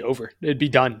 It'd be over. It'd be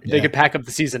done. Yeah. They could pack up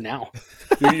the season now.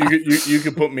 you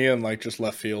could put me in like just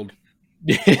left field.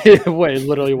 It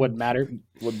literally wouldn't matter.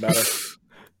 Wouldn't matter.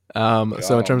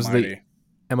 So in terms of the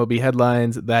MLB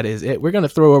headlines, that is it. We're going to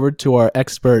throw over to our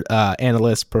expert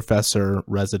analyst, professor,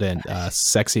 resident,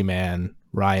 sexy man,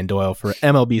 Ryan Doyle for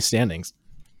MLB standings.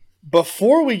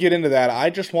 Before we get into that,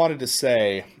 I just wanted to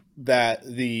say that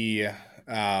the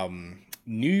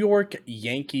New York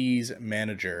Yankees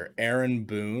manager, Aaron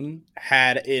Boone,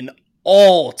 had an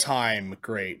all-time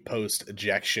great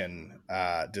post-ejection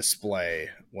display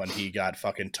when he got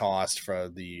fucking tossed for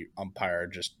the umpire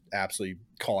just absolutely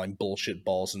calling bullshit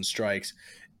balls and strikes.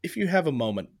 If you have a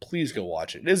moment, please go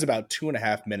watch it. It is about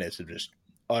 2.5 minutes of just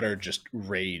utter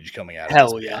rage coming out of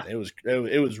Hell his yeah. pen.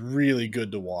 It was really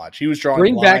good to watch. He was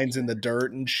drawing lines in the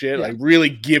dirt and shit, like really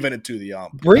giving it to the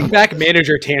ump. Bring back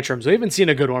manager tantrums. We haven't seen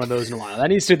a good one of those in a while. That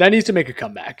needs to make a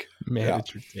comeback.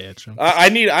 Manager tantrum. I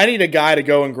need a guy to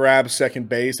go and grab second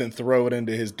base and throw it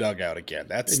into his dugout again.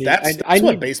 That's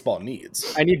what baseball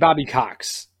needs. I need Bobby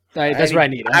Cox. That's what I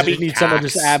need. I just need someone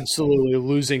just absolutely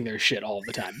losing their shit all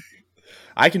the time.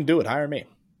 I can do it. Hire me.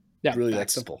 Yeah, really that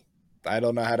simple. I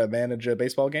don't know how to manage a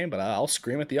baseball game, but I'll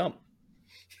scream at the ump.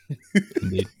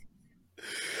 Indeed.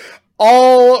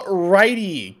 All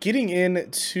righty. Getting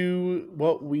into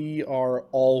what we are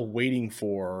all waiting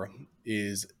for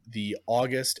is the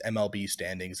August MLB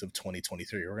standings of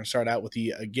 2023. We're going to start out with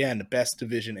the, again, best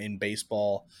division in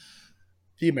baseball,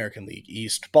 the American League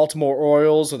East. Baltimore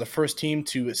Orioles are the first team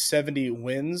to 70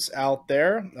 wins out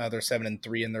there. They're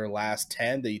 7-3 in their last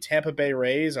 10. The Tampa Bay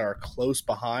Rays are close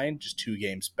behind, just 2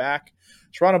 games back.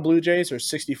 Toronto Blue Jays are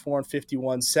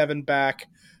 64-51, 7 back.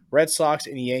 Red Sox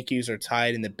and Yankees are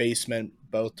tied in the basement,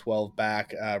 both 12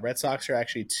 back. Red Sox are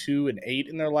actually 2-8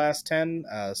 in their last 10.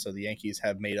 So the Yankees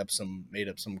have made up some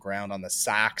ground on the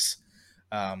Sox.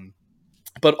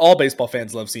 But all baseball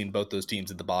fans love seeing both those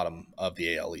teams at the bottom of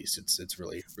the AL East. It's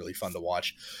really, really fun to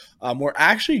watch. We're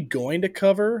actually going to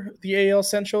cover the AL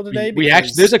Central today.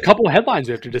 There's a couple of headlines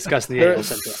we have to discuss in the AL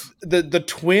Central. The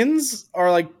Twins are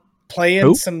like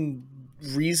playing some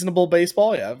reasonable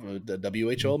baseball. Yeah, the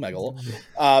WHO Megal.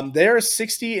 They're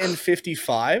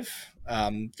 60-55.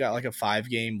 Got like a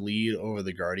 5-game lead over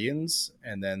the Guardians,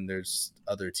 and then there's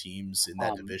other teams in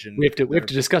that division. We have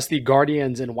to discuss the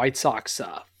Guardians and White Sox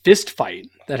fist fight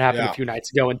that happened a few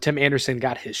nights ago, and Tim Anderson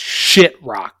got his shit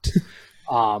rocked.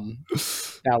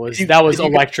 That was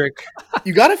electric.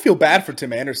 You got to feel bad for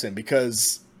Tim Anderson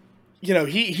because,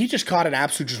 he just caught an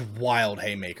absolute just wild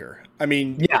haymaker. I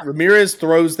mean, Ramirez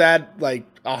throws that like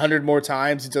 100 more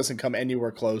times. He doesn't come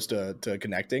anywhere close to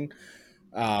connecting.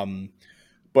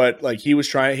 But like he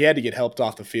had to get helped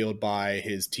off the field by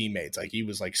his teammates. Like he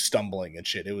was like stumbling and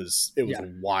shit. It was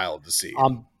wild to see.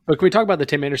 But can we talk about the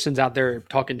Tim Andersons out there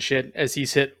talking shit as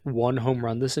he's hit 1 home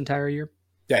run this entire year?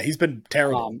 Yeah, he's been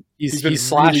terrible. He's been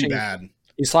slashing really bad.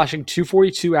 He's slashing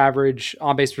 242 average,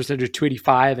 on base percentage of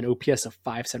 285, and OPS of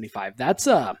 575. That's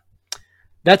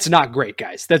not great,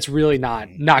 guys. That's really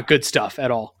not good stuff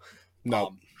at all.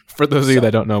 No. For those of you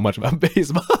that don't know much about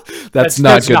baseball, that's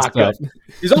not good stuff. Good.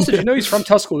 He's also, he's from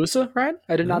Tuscaloosa, right?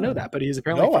 I did not know that, but he's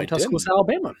apparently from Tuscaloosa,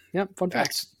 Alabama. Yeah, fun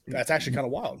fact. That's actually kind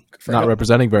of wild. Not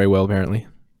representing very well, apparently.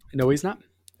 No, he's not.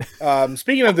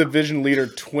 Speaking of the division leader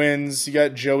Twins, you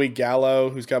got Joey Gallo,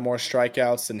 who's got more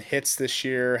strikeouts than hits this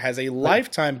year, has a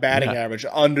lifetime batting average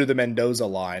under the Mendoza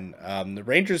line. The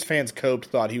Rangers fans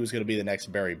thought he was going to be the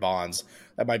next Barry Bonds.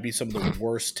 That might be some of the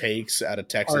worst takes out of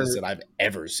Texas that I've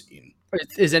ever seen.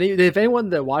 If anyone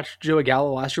that watched Joey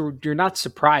Gallo last year, you're not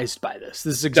surprised by this.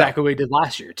 This is exactly what he did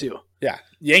last year too. Yeah,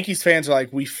 Yankees fans are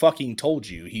like, we fucking told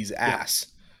you he's ass.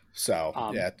 So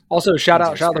Also, shout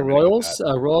out the Royals.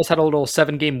 Royals had a little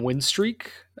 7-game win streak.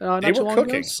 They were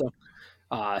cooking. So,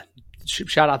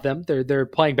 shout out them. They're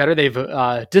playing better.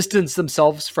 They've distanced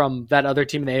themselves from that other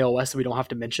team in the AL West that we don't have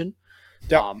to mention.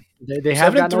 Yep. They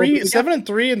have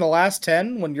 7-3 in the last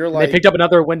 10. When you're like, they picked up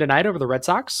another win tonight over the Red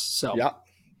Sox. So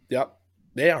yep.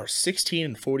 They are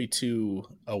 16-42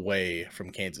 away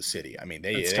from Kansas City. I mean,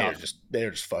 they're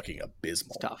just fucking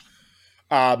abysmal. It's tough.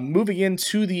 Moving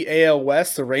into the AL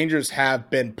West, the Rangers have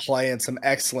been playing some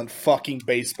excellent fucking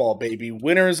baseball, baby.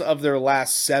 Winners of their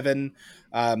last 7,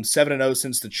 7-0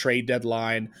 since the trade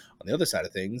deadline. On the other side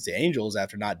of things, the Angels,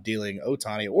 after not dealing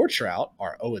Ohtani or Trout,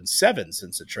 are 0-7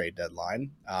 since the trade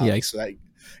deadline. So that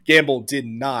gamble did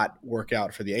not work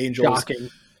out for the Angels. Shocking.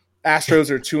 Astros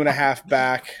are 2.5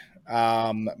 back.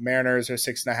 Mariners are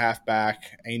 6.5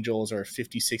 back. Angels are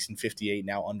 56-58,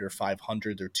 now under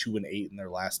 500. They're 2-8 in their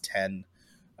last 10.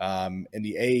 And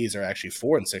the A's are actually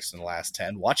 4-6 in the last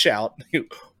 10. Watch out,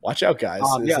 guys!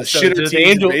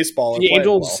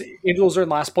 Angels are in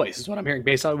last place. Is what I'm hearing.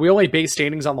 Based on we only base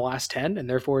standings on the last 10, and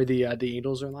therefore the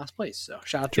Angels are in last place. So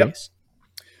shout out to A's.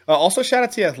 Also shout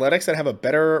out to the Athletics that have a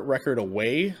better record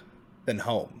away than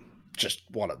home. Just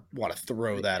want to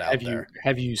throw that out there.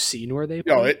 Have you seen where they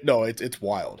play? It's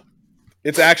wild.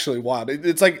 It's actually wild.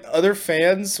 It's like other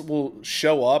fans will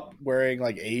show up wearing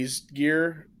like A's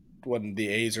gear when the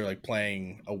A's are like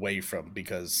playing away from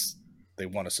because they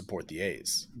want to support the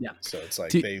A's. Yeah. So it's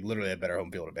like they literally have better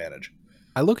home field advantage.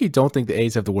 I look-y don't think the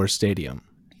A's have the worst stadium.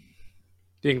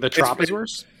 Do you think the Trop is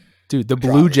worse? Dude, the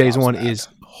Blue Jays one is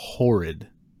horrid.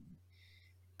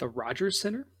 The Rogers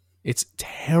Center? It's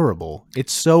terrible.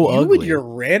 It's so ugly. You and your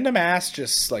random ass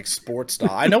just like sports style.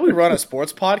 I know we run a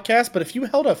sports podcast, but if you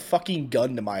held a fucking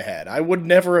gun to my head, I would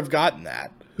never have gotten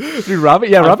that. Dude, Robbie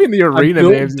in the arena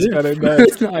names is kind of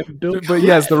nuts. But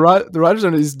yes, the Rogers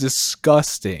Center is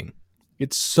disgusting.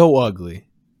 It's so ugly.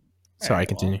 Sorry,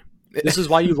 continue. This is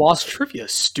why you lost trivia,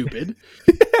 stupid.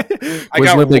 I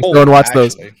got rolled, go and watch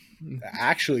those.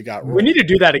 Actually got rolled. We need to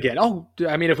do that again. Oh,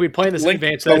 I mean, if we play in this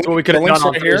advance, that's what we could have done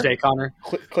on Thursday, Connor.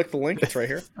 Click the link. It's right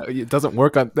here. It doesn't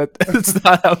work on that. That's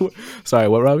not how. Sorry,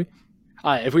 what, Robbie?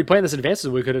 If we play in this advance,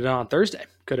 we could have done on Thursday.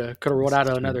 Could have rolled out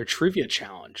another trivia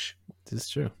challenge. This is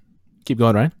true. Keep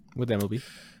going, Ryan, with MLB.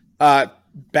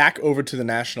 Back over to the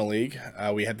National League.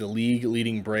 We have the league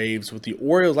leading Braves with the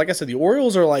Orioles. Like I said, the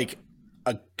Orioles are like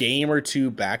a game or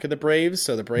two back of the Braves.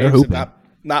 So the Braves have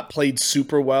not played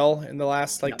super well in the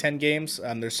last 10 games.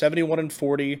 They're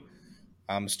 71-40.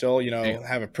 Still,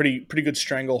 have a pretty good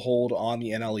stranglehold on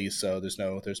the NL East, so there's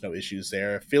no issues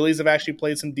there. Phillies have actually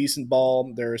played some decent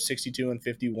ball. They're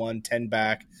 62-51, 10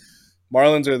 back.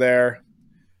 Marlins are there.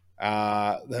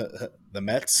 The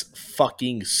Mets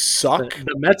fucking suck.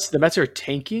 The Mets are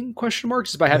tanking ?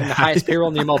 Just by having the highest payroll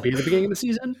in the MLB at the beginning of the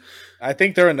season. I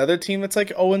think they're another team that's like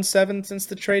 0-7 since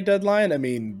the trade deadline. I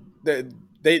mean,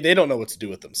 they don't know what to do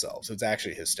with themselves. It's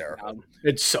actually hysterical.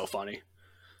 It's so funny.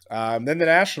 Then the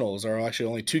Nationals are actually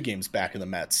only 2 games back in the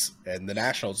Mets, and the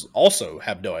Nationals also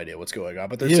have no idea what's going on,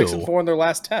 but they're 6-4 in their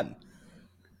last 10.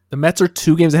 The Mets are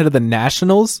 2 games ahead of the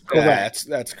Nationals? Yeah,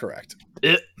 that's correct.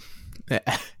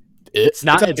 It's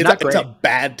not great. It's a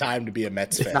bad time to be a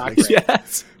Mets fan.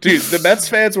 Yes. Dude, the Mets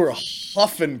fans were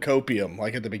huffing copium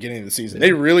at the beginning of the season.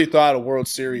 They really thought a World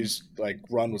Series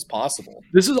run was possible.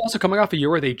 This is also coming off a year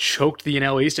where they choked the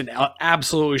NL East and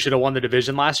absolutely should have won the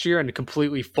division last year and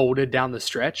completely folded down the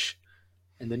stretch.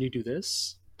 and then you do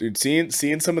this. Dude, seeing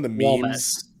some of the Wall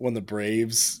memes when the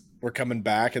Braves were coming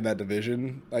back in that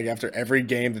division, like after every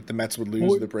game that the Mets would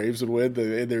lose, the Braves would win.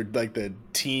 They're like the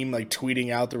team like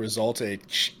tweeting out the results. It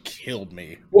killed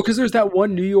me. Well, because there's that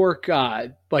one New York,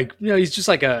 he's just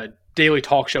like a daily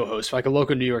talk show host for like a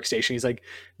local New York station. He's like,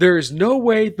 "There's no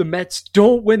way the Mets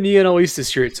don't win the NL East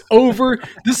this year. It's over."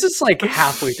 This is like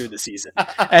halfway through the season,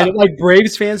 and like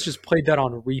Braves fans just played that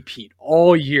on repeat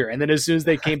all year. And then as soon as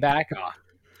they came back,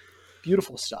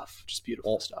 beautiful stuff, just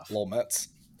beautiful stuff. Lol Mets.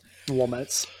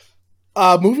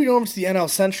 Moving over to the NL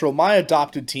Central, my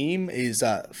adopted team is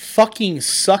fucking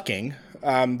sucking.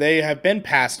 They have been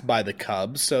passed by the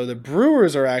Cubs, so the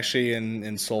Brewers are actually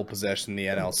in sole possession in the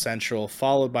NL Central,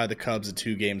 followed by the Cubs at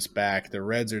 2 games back. The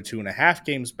Reds are 2.5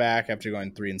 games back after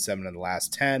going 3-7 in the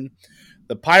last 10.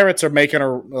 The Pirates are making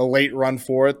a late run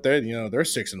for it. They're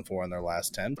 6-4 in their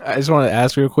last 10. I just want to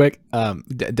ask real quick.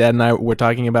 Dad and I were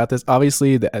talking about this.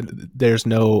 Obviously, there's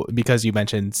no, because you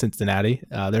mentioned Cincinnati.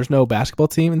 There's no basketball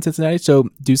team in Cincinnati. So,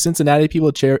 do Cincinnati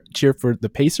people cheer for the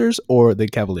Pacers or the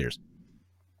Cavaliers?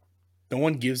 No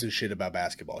one gives a shit about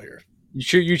basketball here.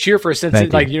 You cheer for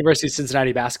University of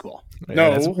Cincinnati basketball.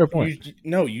 No, that's a fair point.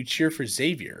 You cheer for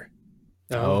Xavier.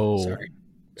 Oh, sorry.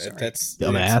 That's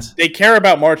dumbass. They care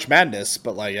about March Madness,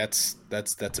 but like that's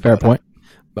a fair point.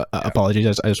 But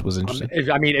apologies, I just was interested.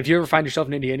 If you ever find yourself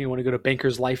in Indiana, you want to go to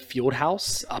Bankers Life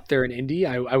Fieldhouse up there in Indy,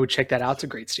 I would check that out. It's a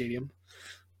great stadium.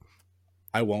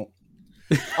 I won't.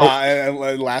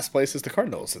 Last place is the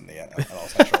Cardinals in the NL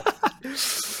Central.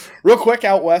 Real quick,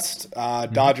 out west,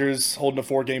 Dodgers holding a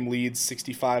 4-game lead,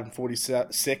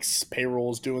 65-46.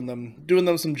 Payroll's doing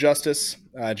them some justice.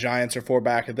 Giants are 4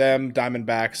 back of them.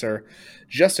 Diamondbacks are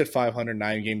just at 500,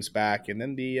 9 games back, and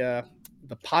then the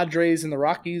Padres and the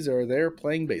Rockies are there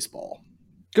playing baseball.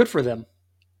 Good for them.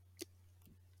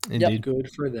 Indeed. Yep,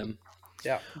 good for them.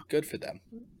 Yeah, good for them.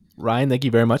 Ryan, thank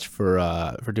you very much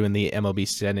for doing the MLB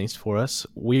standings for us.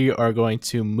 We are going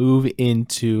to move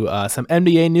into some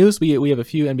NBA news. We have a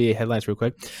few NBA headlines real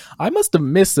quick. I must have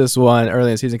missed this one early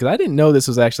in the season because I didn't know this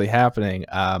was actually happening.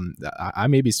 I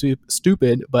may be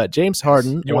stupid, but James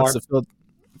Harden wants the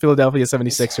Philadelphia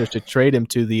 76ers to trade him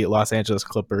to the Los Angeles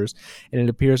Clippers, and it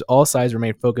appears all sides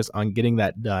remain focused on getting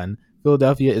that done.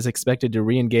 Philadelphia is expected to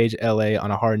re-engage LA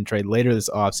on a Harden trade later this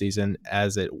offseason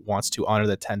as it wants to honor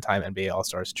the 10-time NBA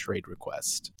All-Stars trade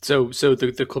request. So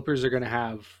the Clippers are going to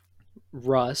have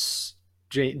Russ,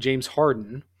 James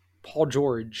Harden, Paul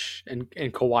George, and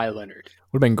Kawhi Leonard.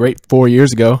 Would have been great 4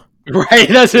 years ago. Right?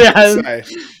 That's it.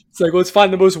 It's like, let's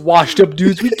find the most washed up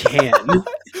dudes we can.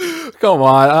 Come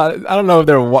on. I don't know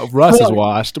if Russ is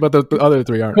washed, but the other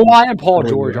 3 aren't. Kawhi and Paul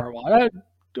George aren't washed.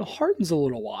 Harden's a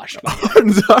little washed.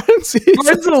 Harden's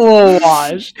a little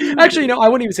washed. Actually, no, I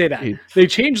wouldn't even say that. They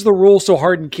changed the rule so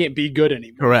Harden can't be good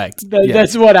anymore. Correct.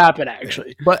 That's what happened,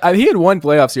 actually. But he had one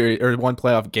playoff series or one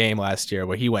playoff game last year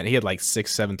where he had like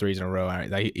 6-7 threes in a row.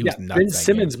 He was nuts. Ben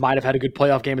Simmons might have had a good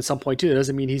playoff game at some point too. That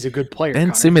doesn't mean he's a good player.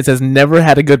 Ben Simmons has never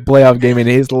had a good playoff game in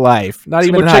his life. Not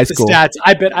even in high school. The stats.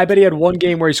 I bet he had one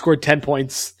game where he scored 10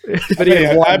 points.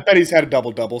 I bet he's had a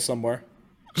double-double somewhere.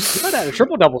 He might have had a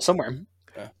triple-double somewhere.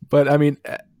 But I mean,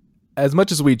 as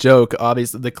much as we joke,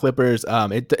 obviously the Clippers,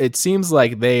 it seems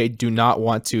like they do not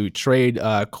want to trade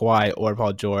Kawhi or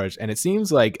Paul George, and it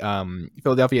seems like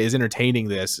Philadelphia is entertaining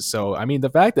this. So I mean, the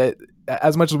fact that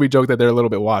as much as we joke that they're a little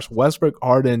bit washed, Westbrook,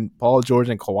 Harden, Paul George,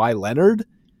 and Kawhi Leonard.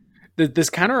 This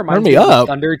kind of reminds me of the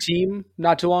Thunder team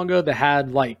not too long ago that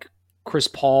had like Chris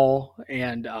Paul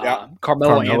and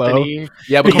Carmelo Anthony.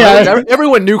 Yeah, but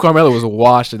everyone knew Carmelo was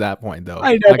washed at that point, though.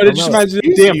 I know, but it just reminds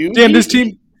me, damn, this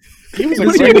team. He was a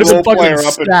great role player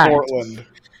up in Portland.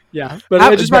 Yeah,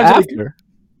 but it just reminds me,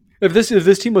 if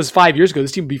this team was 5 years ago,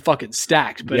 this team would be fucking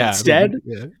stacked. But instead,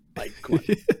 like, come on.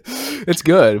 It's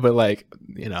good, but like,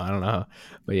 I don't know.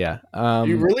 But yeah,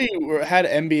 you really had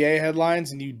NBA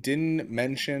headlines, and you didn't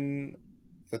mention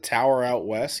the tower out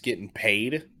west getting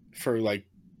paid for like.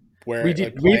 Where we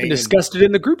even discussed it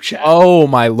in the group chat. Oh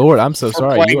my lord, I'm so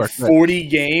sorry. Playing you are 40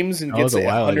 games and gets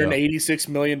 $186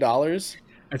 million.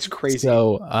 That's crazy.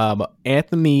 So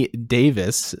Anthony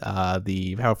Davis,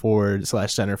 the power forward /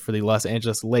 center for the Los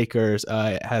Angeles Lakers,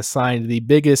 has signed the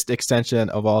biggest extension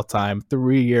of all time,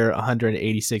 3-year,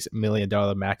 $186 million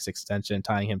max extension,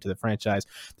 tying him to the franchise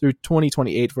through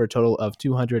 2028 for a total of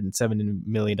 $270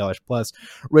 million plus.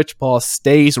 Rich Paul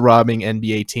stays robbing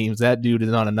NBA teams. That dude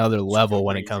is on another level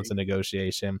when it comes to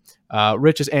negotiation.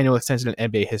 Rich's annual extension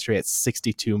in NBA history at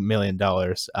 $62 million.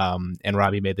 And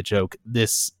Robbie made the joke,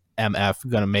 this MF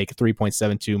going to make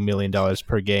 $3.72 million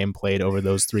per game played over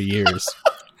those 3 years.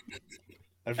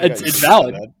 It's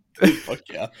valid. Fuck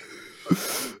yeah.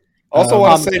 Also,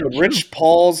 want to say Rich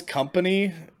Paul's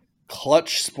company,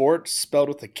 Clutch Sports, spelled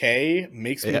with a K,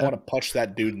 makes me want to punch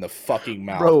that dude in the fucking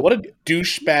mouth. Bro, what a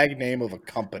douchebag name of a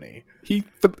company. He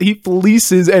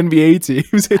fleeces NBA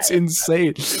teams. It's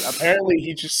insane. Apparently,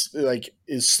 he just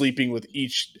is sleeping with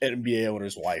each NBA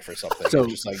owner's wife or something. So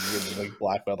just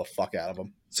blackmail the fuck out of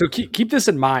him. So keep this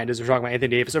in mind as we're talking about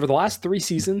Anthony Davis. Over the last 3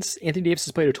 seasons, Anthony Davis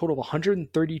has played a total of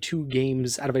 132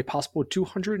 games out of a possible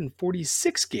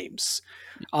 246 games.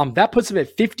 That puts him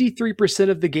at 53%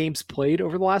 of the games played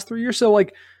over the last 3 years. So,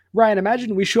 Ryan,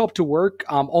 imagine we show up to work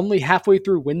only halfway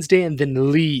through Wednesday and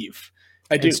then leave.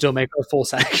 I do still make our full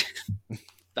sack.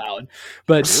 Valid.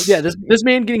 But yeah, this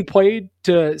man getting played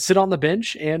to sit on the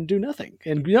bench and do nothing.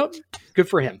 And good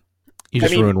for him. You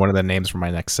just ruined one of the names for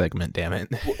my next segment, damn it.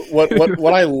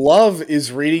 What I love is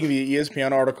reading the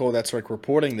ESPN article that's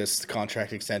reporting this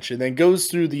contract extension, then goes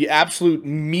through the absolute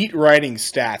meat writing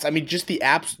stats. I mean, just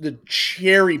the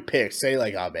cherry pick. Say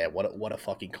oh man, what a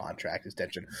fucking contract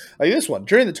extension. Like this one.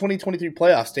 During the 2023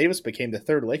 playoffs, Davis became the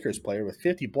third Lakers player with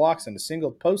 50 blocks in a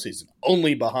single postseason,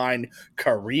 only behind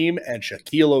Kareem and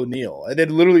Shaquille O'Neal. And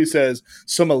then literally says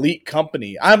some elite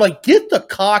company. I'm like, get the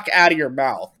cock out of your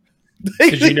mouth.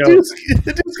 Did you know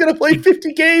dude's going to play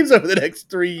 50 games over the next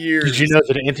 3 years? Did you know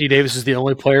that Anthony Davis is the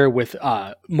only player with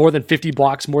more than 50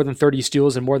 blocks, more than 30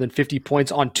 steals, and more than 50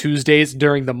 points on Tuesdays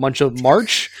during the month of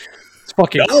March? It's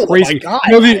fucking crazy. The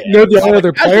only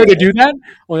other player to do that?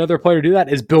 Only other player to do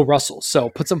that is Bill Russell. So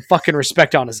put some fucking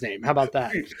respect on his name. How about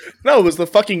that? No, it was the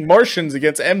fucking Martians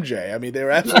against MJ. I mean, they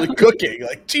were absolutely cooking.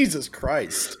 Jesus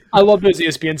Christ. I love those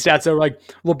ESPN stats that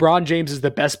were LeBron James is the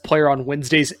best player on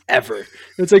Wednesdays ever.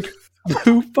 It's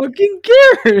who fucking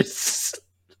cares?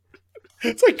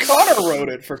 It's Connor wrote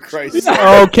it, for Christ's sake.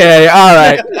 Okay, all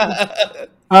right.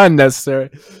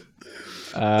 Unnecessary.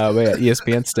 But yeah,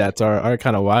 ESPN stats are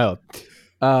kind of wild.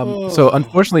 So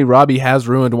unfortunately, Robbie has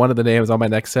ruined one of the names on my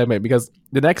next segment, because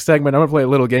the next segment, I'm going to play a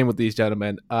little game with these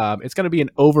gentlemen. It's going to be an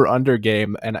over-under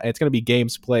game, and it's going to be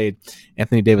games played.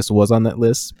 Anthony Davis was on that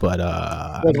list, but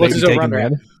what's his over-under?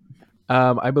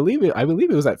 I believe it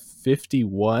was at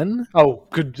 51. Oh,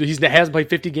 good. He hasn't played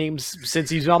 50 games since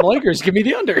he's on the Lakers. Give me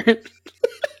the under.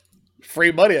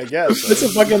 Free money, I guess. That's a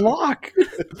fucking lock.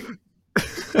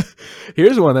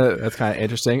 Here's one that's kind of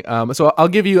interesting. So I'll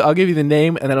give you the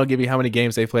name, and then I'll give you how many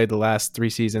games they played the last 3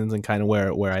 seasons, and kind of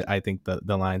where I think the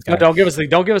line's going. No, don't give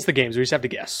us the games. We just have to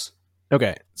guess.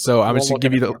 Okay, so I'm just gonna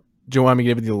give you the. Do you want me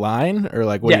to give you the line, or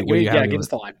what? Give us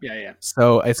the line. Yeah.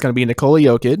 So it's gonna be Nikola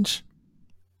Jokic.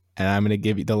 And I'm going to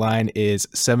give you the line is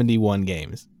 71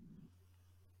 games.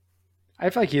 I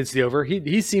feel like he hits the over.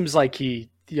 He seems like he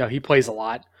plays a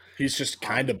lot. He's just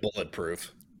kind of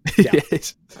bulletproof. Yeah.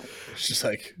 It's just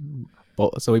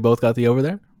So we both got the over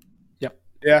there? Yep.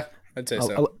 Yeah, I'd say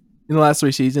so. In the last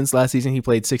 3 seasons, last season he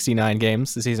played 69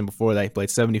 games. The season before that he played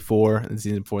 74. And the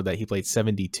season before that he played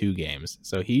 72 games.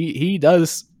 So he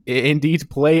does indeed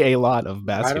play a lot of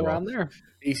basketball. Right around there.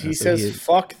 He says,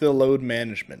 fuck the load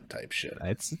management type shit.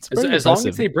 It's as long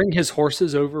as they bring his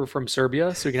horses over from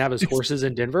Serbia so he can have his horses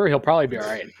in Denver, he'll probably be all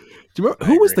right. Do you remember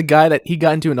who was the guy that he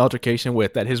got into an altercation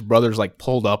with that his brothers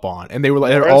pulled up on? And they were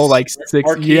they're all 6.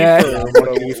 Yeah.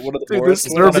 The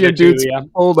Serbian dudes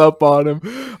pulled up on him.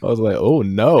 I was like, oh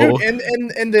no. Dude,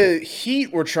 and the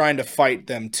Heat were trying to fight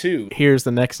them too. Here's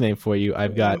the next name for you.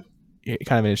 I've got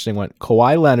kind of an interesting one.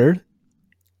 Kawhi Leonard,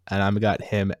 and I've got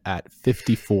him at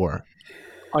 54.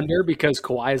 Under, because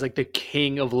Kawhi is the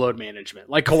king of load management.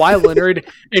 Kawhi Leonard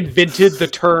invented the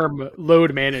term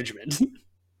load management.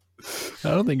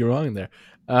 I don't think you're wrong there.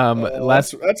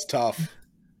 That's tough.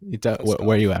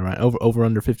 Where are you at, Ryan? Over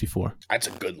under 54. That's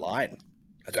a good line.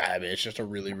 I mean, it's just a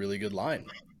really, really good line.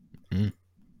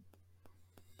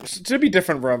 To be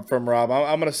different from Rob,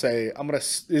 I'm gonna say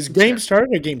is games started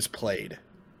or games played?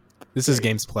 This is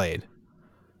games played.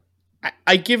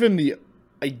 I give him the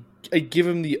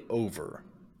over.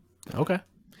 Okay.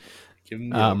 Give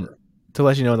him the over. To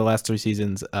let you know, in the last 3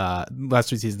 seasons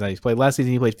that he's played. Last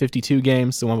season he played 52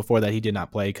 games. The one before that he did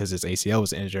not play because his ACL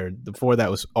was injured. The before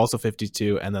that was also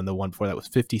 52, and then the one before that was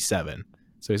 57.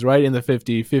 So he's right in the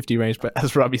 50 range. But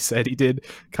as Robbie said, he did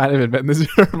kind of invent this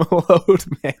term load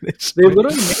management. They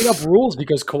literally made up rules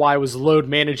because Kawhi was load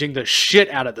managing the shit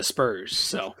out of the Spurs.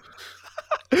 So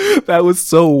that was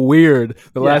so weird.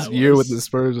 The last year with the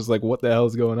Spurs was what the hell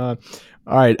is going on?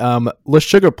 All right, let's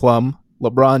sugar plum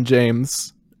LeBron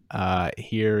James.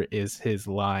 Here is his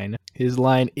line. His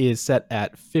line is set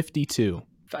at 52.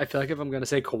 I feel like if I'm going to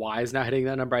say Kawhi is not hitting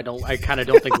that number, I kind of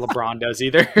don't think LeBron does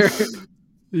either.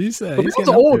 LeBron's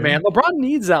old, man. LeBron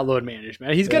needs that load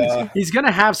management. He's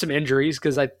gonna have some injuries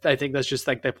because I think that's just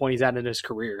the point he's at in his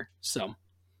career. So,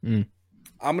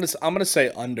 I'm gonna say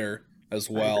under as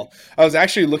well. I was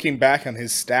actually looking back on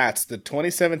his stats. The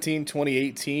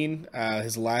 2017-2018,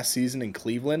 his last season in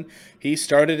Cleveland, he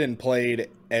started and played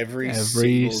every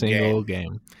single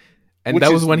game. And Which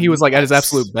that was is when he was like at his nuts.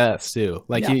 absolute best too.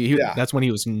 Like Yeah. that's when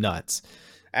he was nuts.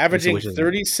 Averaging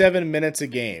 37 minutes a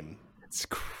game. It's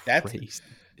crazy. That's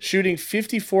shooting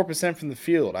 54% from the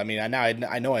field. I mean, I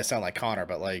know I sound like Connor,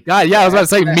 but like, God, yeah, I was about to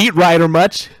say meat rider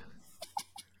much.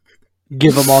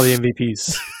 Give him all the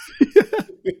MVPs.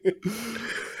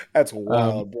 That's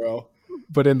wild, bro.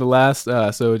 But in the last,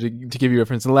 so to give you a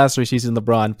reference, in the last 3 seasons,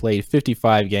 LeBron played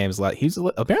 55 games.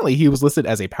 Apparently he was listed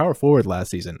as a power forward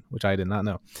last season, which I did not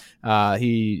know.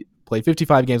 He played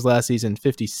 55 games last season,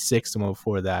 56 the one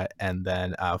before that, and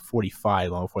then 45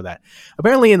 the one before that.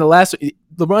 Apparently in the last,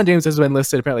 LeBron James has been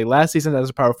listed apparently last season as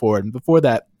a power forward, and before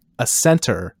that a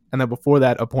center, and then before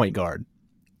that a point guard.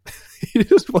 He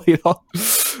just played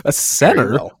a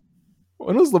center. Well.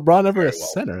 When was LeBron ever a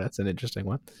center? That's an interesting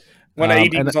one. When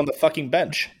AD was on the fucking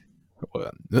bench.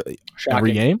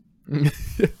 Every game.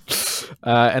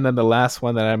 And then the last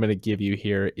one that I'm going to give you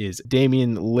here is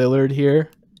Damian Lillard here.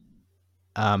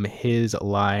 His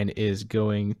line is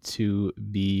going to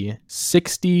be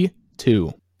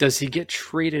 62. Does he get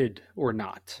traded or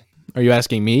not? Are you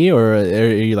asking me, or are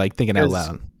you like thinking out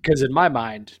loud? Because in my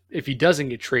mind, if he doesn't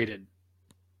get traded,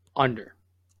 under.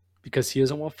 Because he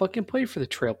doesn't want to fucking play for the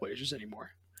Trailblazers anymore.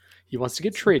 He wants to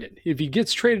get traded. If he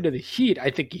gets traded to the Heat,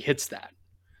 I think he hits that.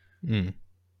 Ryan,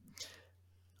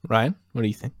 what do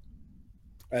you think?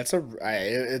 It's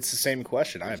the same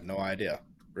question. I have no idea.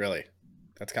 Really.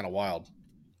 That's kind of wild.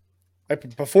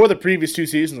 Before the previous 2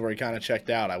 seasons where he kind of checked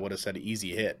out, I would have said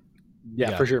easy hit.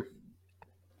 Yeah, for sure.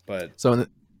 But so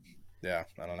yeah,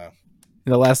 I don't know.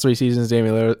 In the last 3 seasons,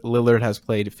 Damian Lillard has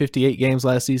played 58 games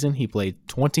last season. He played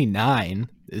 29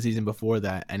 the season before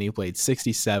that, and he played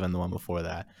 67 the one before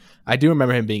that. I do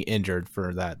remember him being injured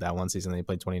for that one season that he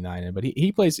played 29 in, but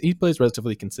he plays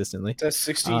relatively consistently. That's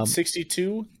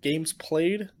 62 games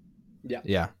played?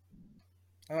 Yeah.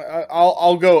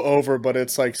 I'll go over, but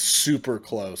it's like super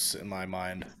close in my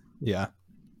mind. Yeah.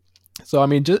 So, I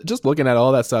mean, just looking at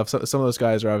all that stuff, some of those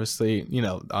guys are obviously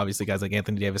guys like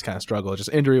Anthony Davis kind of struggle just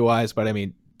injury-wise, but I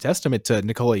mean, testament to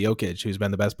Nikola Jokic, who's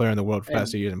been the best player in the world for the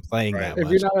past 2 years and playing that much.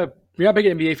 If you're not a big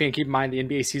NBA fan, keep in mind the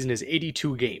NBA season is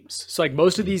 82 games. So, like,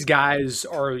 most of these guys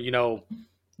are,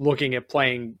 looking at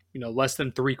playing, less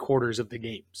than 3/4 of the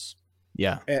games.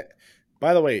 Yeah. And,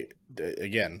 by the way,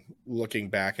 again, looking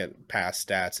back at past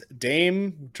stats,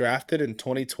 Dame drafted in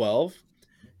 2012,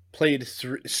 played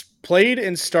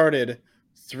and started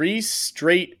 3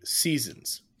 straight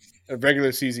seasons of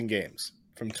regular season games.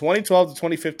 From 2012 to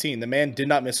 2015, the man did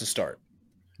not miss a start.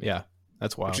 Yeah,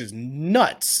 that's wild. Which is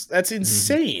nuts. That's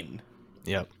insane.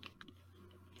 Yep.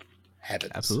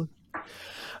 Heavens. Absolutely.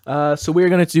 So we're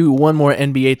going to do one more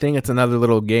NBA thing. It's another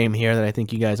little game here that I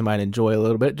think you guys might enjoy a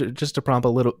little bit, just to prompt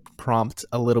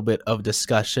a little bit of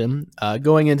discussion.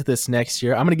 Going into this next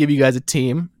year, I'm going to give you guys a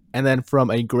team, and then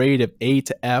from a grade of A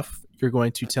to F, you're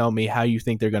going to tell me how you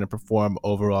think they're going to perform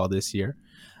overall this year.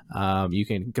 You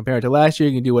can compare it to last year.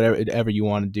 You can do whatever you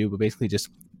want to do, but basically just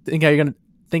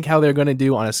think how they're going to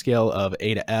do on a scale of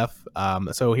A to F.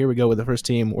 So here we go with the first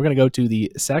team. We're going to go to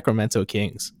the Sacramento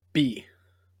Kings. B.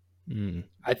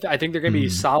 I think they're going to be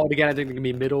solid again. I think they're going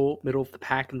to be middle of the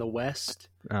pack in the West.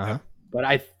 Uh-huh.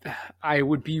 But I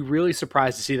would be really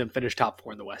surprised to see them finish top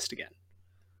 4 in the West again.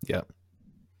 Yeah.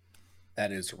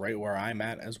 That is right where I'm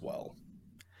at as well.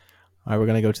 All right, we're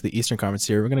going to go to the Eastern Conference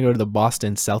here. We're going to go to the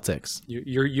Boston Celtics.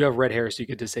 You have red hair, so you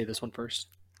get to say this one first.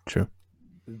 True.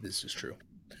 This is true.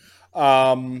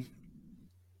 Obviously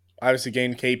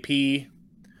gained KP,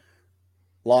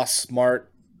 lost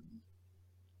Smart.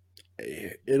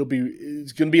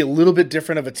 It's going to be a little bit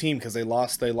different of a team because they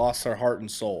lost their heart and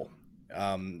soul.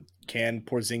 Can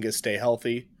Porzingis stay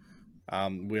healthy?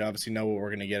 We obviously know what we're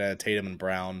going to get out of Tatum and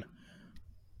Brown.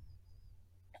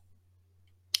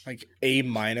 Like A-,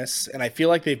 and I feel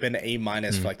like they've been A-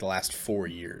 for like the last 4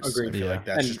 years. Agreed. I feel like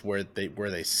that's just where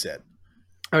they sit.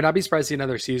 I would not be surprised to see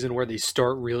another season where they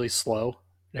start really slow.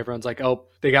 And everyone's like, oh,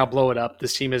 they got to blow it up.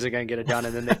 This team isn't going to get it done.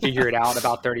 And then they figure it out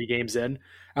about 30 games in.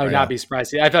 I would not be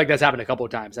surprised. I feel like that's happened a couple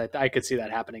of times. I could see that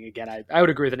happening again. I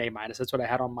would agree with an A-. That's what I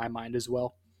had on my mind as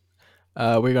well.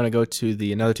 We're going to go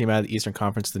to another team out of the Eastern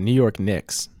Conference, the New York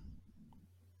Knicks.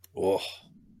 Oh.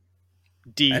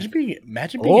 D. Imagine being a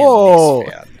Knicks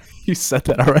fan. You said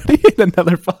that already in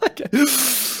another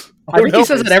podcast. I think he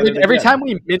says that every time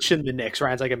we mention the Knicks,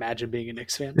 Ryan's like, imagine being a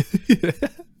Knicks fan.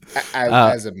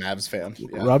 As a Mavs fan.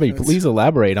 Yeah. Robbie, please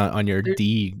elaborate on your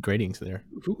D gradings there.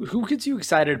 Who gets you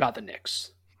excited about the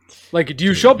Knicks? Like, do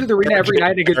you show up to the arena every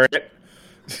night and get...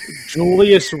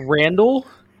 Julius Randle.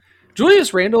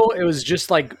 Julius Randle, it was just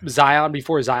like Zion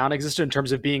before Zion existed in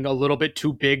terms of being a little bit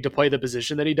too big to play the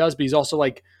position that he does, but he's also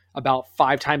like about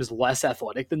 5 times less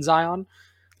athletic than Zion.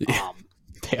 Damn.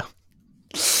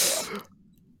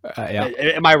 Yeah.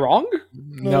 Am I wrong?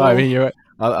 No, I mean, you're right.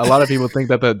 A lot of people think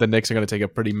that the Knicks are going to take a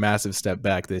pretty massive step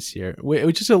back this year,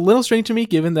 which is a little strange to me,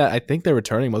 given that I think they're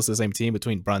returning most of the same team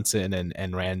between Brunson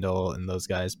and Randall and those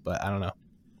guys. But I don't know.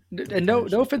 And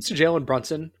no offense to Jalen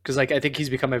Brunson, because like I think he's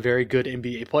become a very good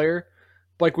NBA player.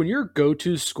 But like when your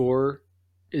go-to scorer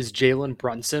is Jalen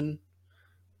Brunson,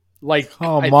 like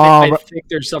I think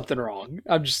there's something wrong.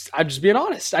 I'm just being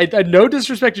honest. I no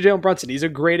disrespect to Jalen Brunson. He's a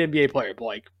great NBA player, but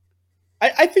like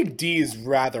I think D is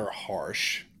rather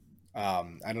harsh. I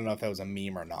don't know if that was a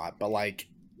meme or not, but like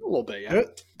a little bit, yeah.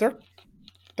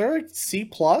 They're like C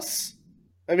plus.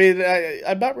 I mean,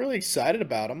 I'm not really excited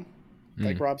about them.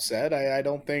 Like Rob said, I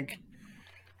don't think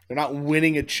they're not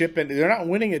winning a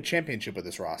championship with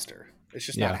this roster. It's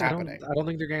just not happening. I don't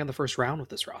think they're getting in the first round with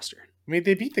this roster. I mean,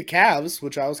 they beat the Cavs,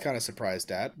 which I was kind of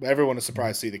surprised at. Everyone was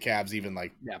surprised to see the Cavs even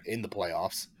in the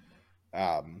playoffs.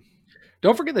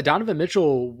 Don't forget that Donovan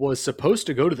Mitchell was supposed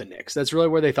to go to the Knicks. That's really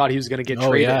where they thought he was going to get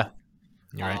traded. Yeah.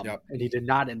 You're right. And he did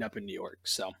not end up in New York.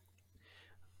 So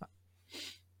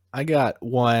I got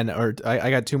one, or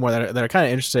I got two more that are kind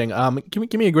of interesting.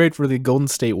 Give me a grade for the Golden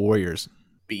State Warriors.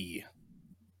 B.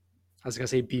 I was going to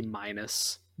say B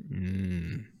minus.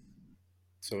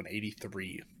 So an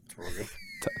 83.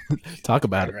 Talk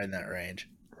about it. Right in that range.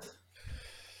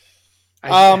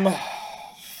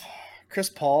 Chris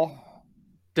Paul.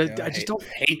 I just don't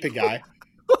hate the guy.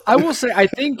 I will say I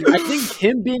think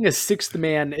him being a sixth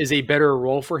man is a better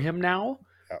role for him now.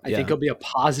 I think he'll be a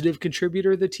positive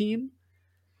contributor to the team.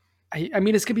 I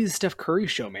mean, it's gonna be the Steph Curry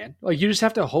show, man. Like you just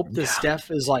have to hope that Steph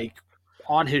is like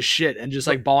on his shit and just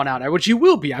like balling out, which he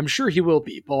will be. I'm sure he will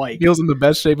be. But like, feels in the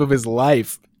best shape of his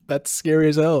life. That's scary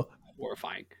as hell.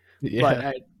 Horrifying. Yeah.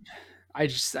 But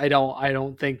I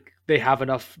don't think they have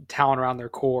enough talent around their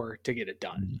core to get it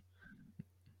done.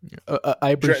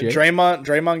 I appreciate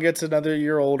Draymond gets another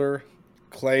year older.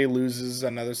 Clay loses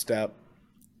another step.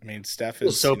 I mean, Steph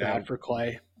is so bad for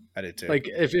Clay. I did too. Like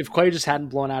if Clay just hadn't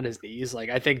blown out his knees,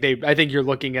 like I think you're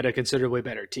looking at a considerably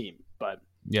better team. But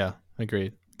yeah,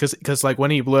 agreed. Because like when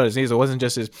he blew out his knees, it wasn't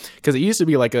just because it used to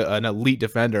be like an elite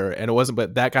defender, and it wasn't.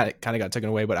 But that kind of got taken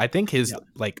away. But I think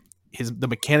the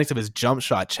mechanics of his jump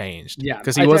shot changed. Yeah,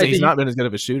 because he's not been as good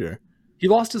of a shooter. He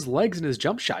lost his legs in his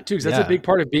jump shot too, because that's a big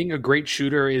part of being a great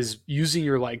shooter is using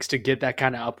your legs to get that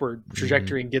kind of upward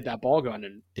trajectory and get that ball going.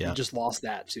 And he just lost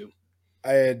that too.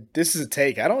 This is a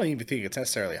take. I don't even think it's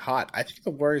necessarily hot. I think the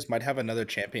Warriors might have another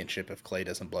championship if Clay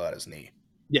doesn't blow out his knee.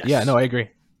 Yes. Yeah, no, I agree.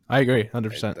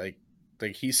 100%.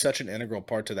 Like he's such an integral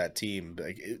part to that team.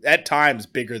 Like at times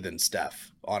bigger than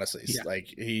Steph, honestly. Yeah. Like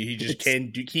he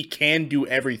can do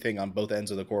everything on both ends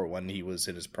of the court when he was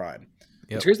in his prime.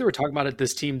 Yep. It's crazy that we're talking about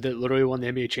this team that literally won the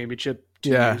NBA championship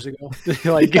 2 years ago.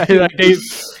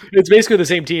 It's basically the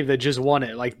same team that just won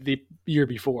it like the year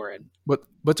before. And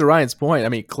but to Ryan's point, I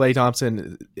mean, Klay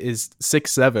Thompson is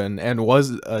 6'7" and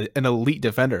was an elite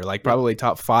defender, like probably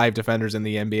top 5 defenders in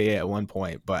the NBA at one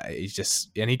point. But he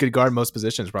could guard most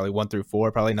positions, probably 1 through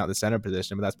 4, probably not the center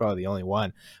position, but that's probably the only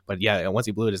one. But yeah, once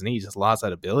he blew at his knee, he just lost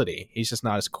that ability. He's just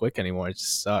not as quick anymore. It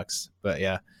just sucks. But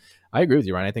yeah. I agree with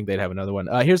you, Ryan. I think they'd have another one.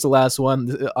 Here's the last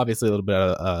one. Obviously, a little bit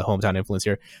of hometown influence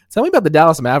here. Tell me about the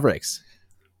Dallas Mavericks.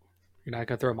 You're not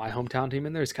going to throw my hometown team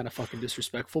in there? It's kind of fucking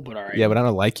disrespectful, but all right. Yeah, but I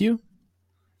don't like you.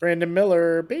 Brandon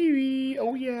Miller, baby.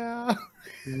 Oh, yeah.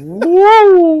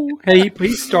 Whoa. Hey,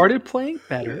 he started playing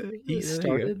better. He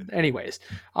started. Anyways,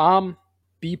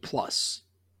 B+.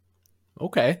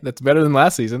 Okay, that's better than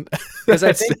last season. Because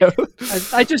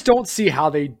I just don't see how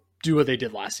they do what they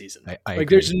did last season. I agree.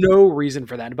 There's no reason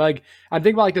for that. But like I'm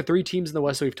thinking about like the 3 teams in the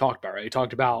West that we've talked about, right? We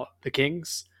talked about the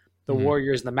Kings, the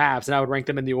Warriors, and the Mavs, and I would rank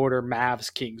them in the order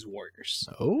Mavs, Kings, Warriors.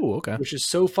 Oh, okay. Which is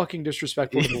so fucking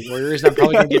disrespectful to the Warriors. I'm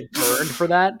probably gonna get burned for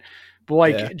that.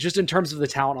 But just in terms of the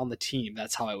talent on the team,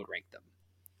 that's how I would rank them.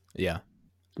 Yeah.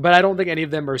 But I don't think any of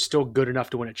them are still good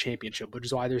enough to win a championship, which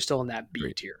is why they're still in that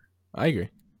B tier. I agree.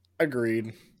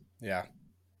 Agreed. Yeah.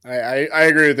 I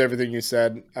agree with everything you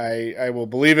said. I will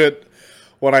believe it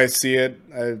when I see it.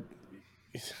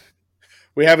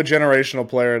 We have a generational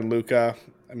player in Luka.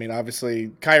 I mean, obviously,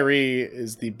 Kyrie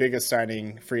is the biggest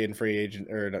signing, free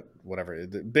agent, or whatever,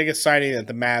 the biggest signing that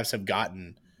the Mavs have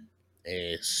gotten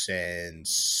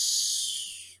since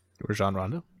Rajon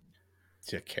Rondo.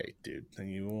 Okay, dude.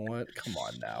 You know what? Come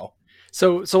on now.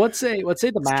 So let's say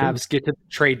the Mavs get to the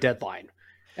trade deadline.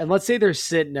 and let's say they're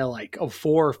sitting at like a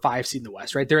 4 or 5 seed in the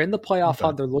West, right? They're in the playoff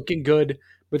hunt. They're looking good,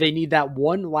 but they need that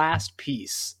one last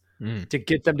piece to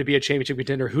get them to be a championship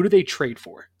contender. Who do they trade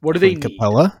for? What do they need?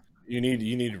 Capella? You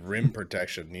need rim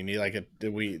protection. You need like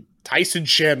Tyson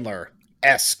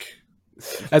Chandler-esque.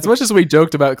 As much as we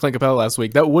joked about Clint Capella last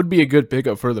week, that would be a good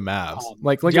pickup for the Mavs.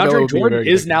 Like Clint Capella DeAndre Jordan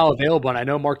is now available, and I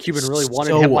know Mark Cuban really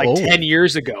wanted him like 10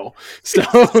 years ago. So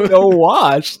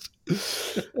washed.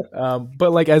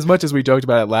 But like as much as we joked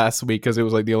about it last week because it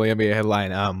was like the only NBA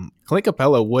headline, Clint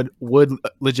Capella would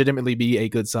legitimately be a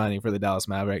good signing for the Dallas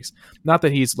Mavericks. Not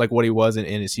that he's like what he was in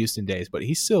his Houston days, but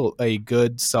he's still a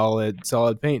good, solid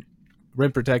paint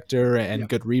rim protector and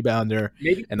good rebounder.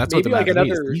 And that's what the Mavs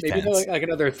need. Maybe like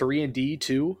another 3-and-D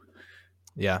too.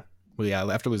 Yeah. Well, yeah.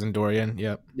 After losing Dorian,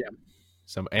 yep. Yeah.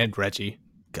 And Reggie.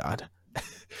 God.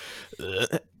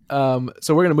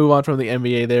 So we're gonna move on from the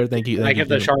NBA there. Thank you. Can I give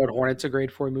the Charlotte Hornets a grade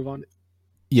before we move on?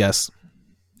 Yes.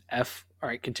 F. All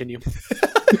right, continue.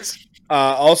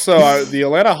 Also, the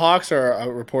Atlanta Hawks are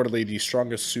reportedly the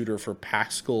strongest suitor for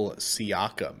Pascal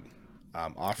Siakam,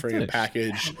 offering a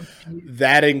package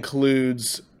that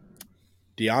includes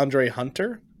DeAndre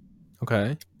Hunter,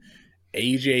 okay,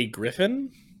 AJ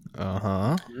Griffin,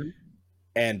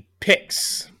 and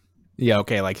picks. Yeah,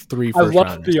 okay, like 3 first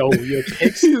rounders.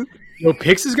 Picks.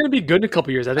 Picks is going to be good in a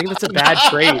couple years. I think that's a bad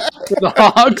trade for the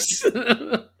Hawks.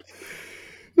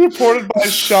 Reported by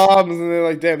Shams, and they're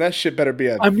like, "Damn, that shit better be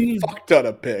fuck ton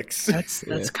of picks."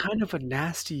 That's kind of a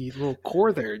nasty little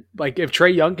core there. Like if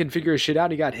Trae Young can figure his shit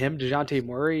out, he got him, DeJounte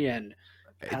Murray, and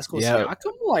Pascal Siakam.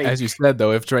 Like as you said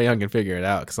though, if Trae Young can figure it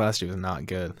out, because last year was not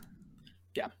good.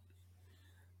 Yeah,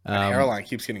 and hairline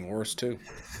keeps getting worse too.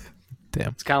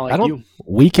 Damn, it's kind of like you.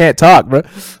 We can't talk, bro.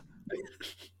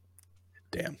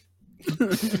 Damn.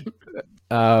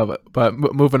 But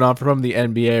moving on from the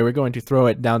NBA, we're going to throw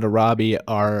it down to Robbie,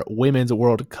 our Women's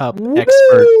World Cup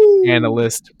expert,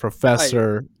 analyst,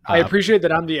 professor. I appreciate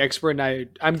that I'm the expert, and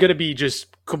I'm going to be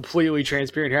just completely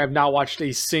transparent here. I've not watched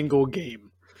a single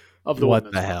game of the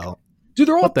Women's World Cup. Dude,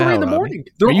 they're all 3 in the morning.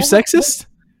 Are you sexist?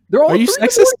 Are you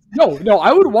sexist? No,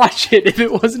 I would watch it if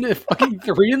it wasn't at fucking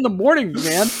 3 in the morning,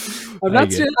 man. I'm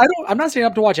not staying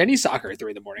up to watch any soccer at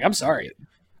 3 in the morning. I'm sorry.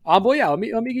 But yeah, let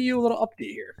me give you a little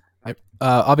update here.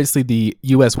 Obviously, the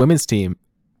U.S. women's team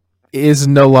is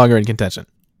no longer in contention.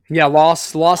 Yeah,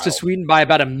 lost to Sweden by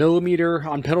about 1 millimeter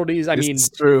on penalties. I mean,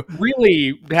 true.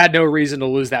 Really had no reason to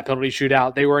lose that penalty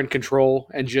shootout. They were in control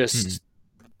and just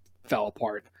fell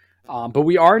apart. But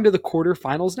we are into the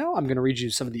quarterfinals now. I'm going to read you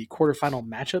some of the quarterfinal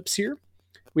matchups here.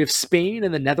 We have Spain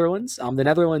and the Netherlands. The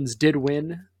Netherlands did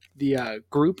win the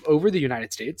group over the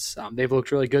United States. They've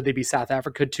looked really good. They beat South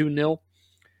Africa 2-0.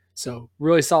 So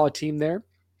really solid team there.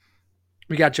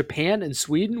 We got Japan and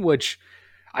Sweden, which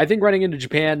I think running into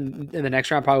Japan in the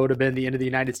next round probably would have been the end of the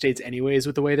United States anyways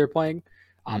with the way they're playing.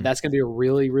 That's going to be a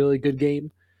really, really good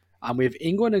game. We have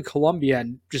England and Colombia,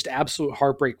 and just absolute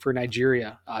heartbreak for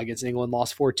Nigeria against England.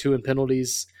 Lost 4-2 in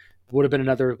penalties. Would have been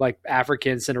another like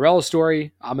African Cinderella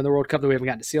story in the World Cup that we haven't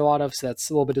gotten to see a lot of, so that's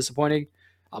a little bit disappointing.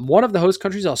 One of the host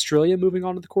countries, Australia, moving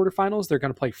on to the quarterfinals. They're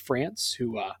going to play France,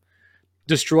 who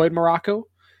destroyed Morocco.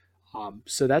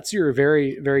 So that's your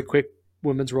very, very quick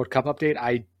Women's World Cup update.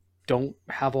 I don't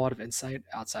have a lot of insight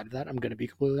outside of that. I'm going to be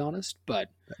completely honest, but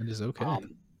that is okay.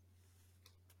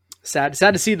 Sad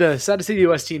to see the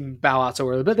U.S. team bow out so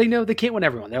early, but they know they can't win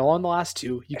everyone. They're all in the last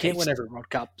 2. You can't win every World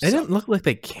Cup. They didn't look like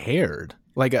they cared.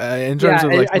 Like in terms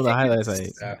of like some of the highlights,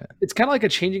 it's kind of like a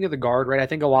changing of the guard, right? I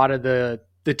think a lot of the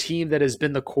team that has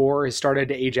been the core has started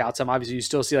to age out some. Obviously, you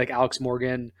still see like Alex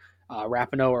Morgan,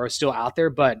 Rapinoe are still out there,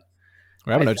 but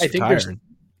Rapinoe just retired.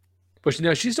 But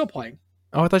no, she's still playing.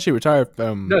 Oh, I thought she retired.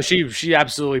 No, she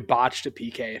absolutely botched a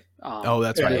PK.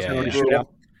 That's right. Yeah.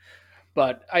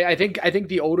 But I think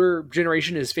the older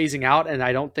generation is phasing out, and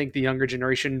I don't think the younger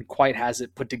generation quite has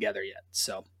it put together yet.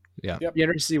 So yeah, be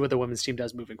interested to see what the women's team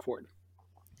does moving forward.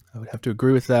 I would have to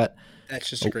agree with that. That's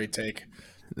just a great take.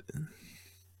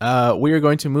 We are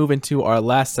going to move into our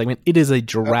last segment. It is a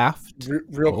draft.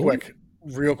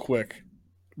 Real quick.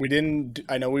 We didn't.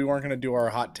 I know we weren't going to do our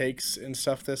hot takes and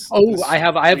stuff. I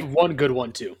have one good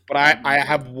one too. But I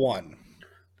have one.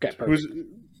 Okay, perfect.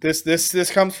 This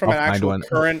comes from an actual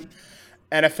current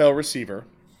NFL receiver,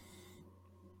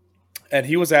 and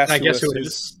he was asked. I guess who it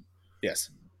is? Yes.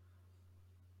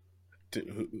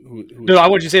 No, I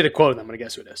want you to say the quote, and I'm going to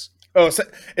guess who it is. Oh,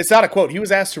 it's not a quote. He was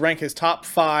asked to rank his top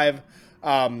 5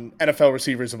 NFL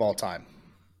receivers of all time.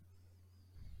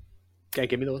 Okay,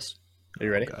 give me the list. Are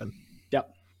you ready? Oh, God.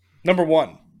 Yep. Number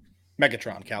 1,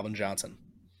 Megatron, Calvin Johnson.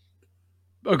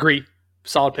 Agree.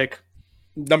 Solid pick.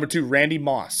 Number 2, Randy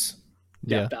Moss.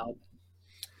 Yeah. Valid.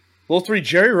 Little 3,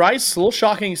 Jerry Rice. A little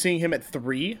shocking seeing him at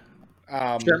 3.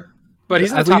 Sure. But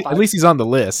he's at least he's on the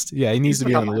list. Yeah, he needs to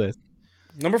be on the list.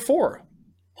 Number 4,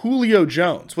 Julio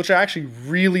Jones, which I actually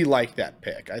really like that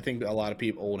pick. I think a lot of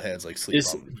people, old heads, like sleep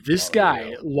on this guy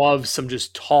Julio. loves some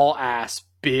just tall ass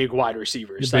big wide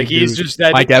receivers. Big He's dude. just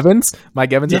that. Mike Evans.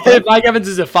 Mike Evans. Mike Evans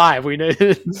is a 5. We know.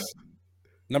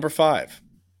 Number 5.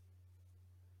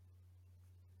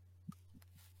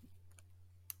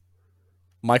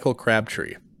 Michael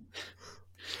Crabtree.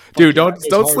 Dude, don't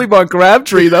sleep on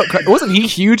Crabtree though. Wasn't he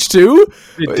huge too?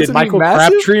 Did Michael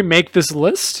Crabtree make this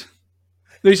list?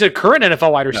 You said current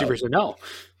NFL wide receivers or no?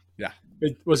 Yeah.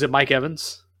 Was it Mike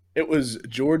Evans? It was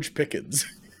George Pickens.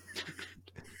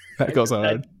 That goes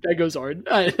hard. That goes hard.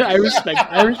 I respect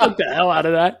the hell out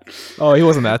of that. Oh, he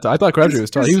wasn't that tall. I thought Crabtree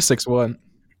was tall. He was 6'1".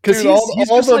 Because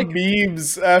all the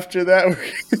memes after that were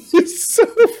just so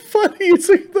funny. It's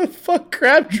like, the fuck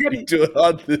Crabtree doing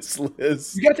on this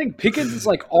list? You gotta think Pickens is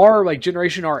like our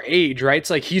generation, our age, right?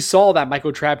 It's like he saw that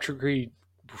Michael Crabtree.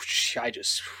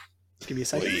 Give me a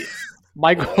second.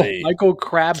 Michael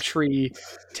Crabtree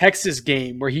Texas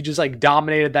game where he just like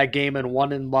dominated that game and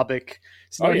won in Lubbock.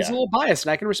 So he's a little biased,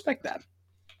 and I can respect that.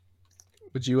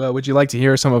 Would you like to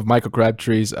hear some of Michael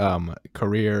Crabtree's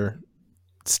career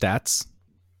stats?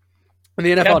 In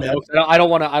the NFL, no. I don't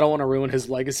want to ruin his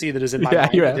legacy that is in my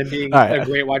mind with him being a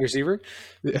great wide receiver.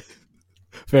 Yeah.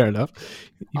 Fair enough.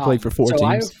 He played for 4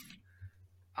 teams. So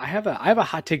I have a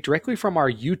hot take directly from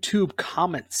our YouTube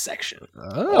comments section.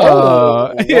 One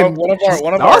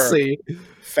of our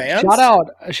fans.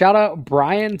 Shout out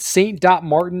Brian Saint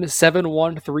Martin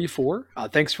 7134.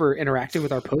 Thanks for interacting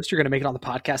with our post. You're going to make it on the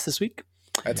podcast this week.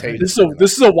 This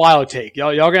is a wild take.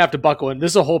 Y'all gonna have to buckle in.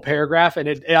 This is a whole paragraph, and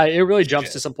it really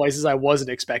jumps to some places I wasn't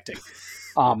expecting.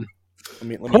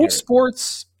 Pro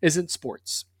sports isn't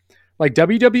sports. Like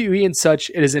WWE and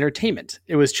such, it is entertainment.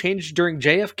 It was changed during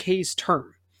JFK's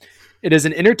term. It is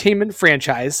an entertainment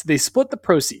franchise. They split the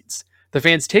proceeds. The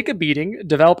fans take a beating,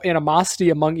 develop animosity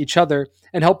among each other,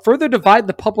 and help further divide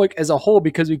the public as a whole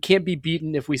because we can't be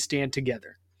beaten if we stand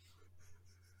together.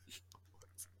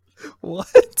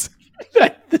 What?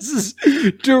 This is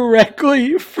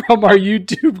directly from our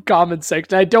YouTube comment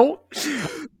section.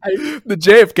 The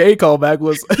JFK callback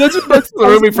was that's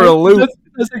threw me for a loop.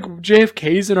 That's like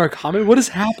JFK's in our comment. What is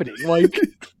happening? Like,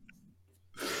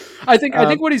 I think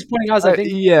what he's pointing out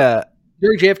is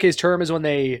during JFK's term is when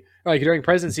they during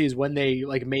presidency is when they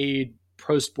made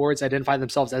pro sports identify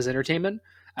themselves as entertainment.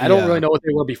 I don't really know what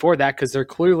they were before that because they're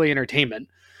clearly entertainment.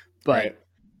 But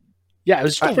it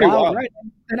was just pretty wild, right?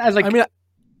 And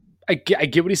I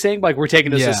get what he's saying. Like, we're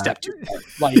taking this a step too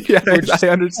far. Like, I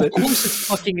understand. Of course, it's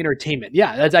fucking entertainment.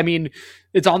 Yeah,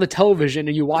 it's on the television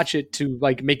and you watch it to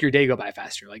make your day go by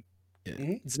faster. Like,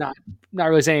 it's not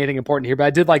really saying anything important here, but I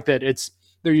did like that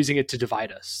they're using it to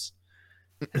divide us.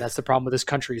 And that's the problem with this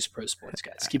country's pro sports,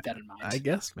 guys. Keep that in mind. I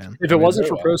guess, man. If it wasn't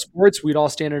for pro sports, we'd all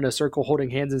stand in a circle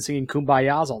holding hands and singing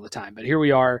kumbayas all the time. But here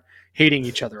we are hating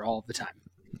each other all the time.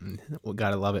 Well,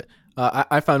 gotta love it.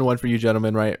 I found one for you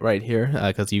gentlemen right here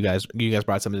because you guys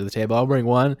brought something to the table. I'll bring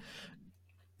one.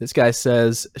 This guy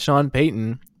says Sean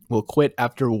Payton will quit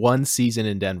after 1 season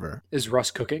in Denver. Is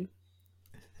Russ cooking?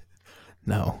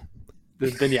 No.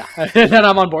 Then yeah, then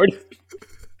I'm on board.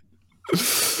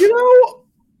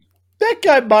 That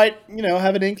guy might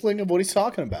have an inkling of what he's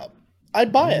talking about.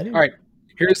 I'd buy it. All right,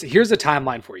 here's a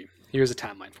timeline for you.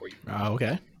 Oh,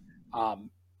 okay.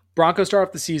 Broncos start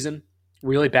off the season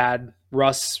really bad.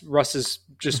 Russ is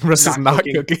not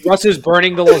cooking. Russ is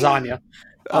burning the lasagna.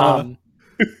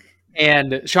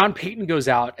 And Sean Payton goes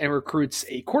out and recruits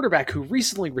a quarterback who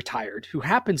recently retired, who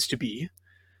happens to be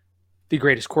the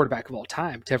greatest quarterback of all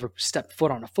time to ever step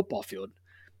foot on a football field.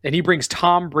 And he brings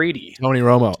Tom Brady. Tony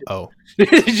Romo. Oh.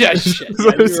 Yeah, shit.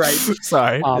 Yeah, you're right.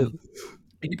 Sorry. And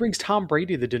he brings Tom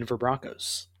Brady to the Denver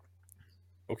Broncos.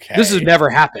 Okay. This has never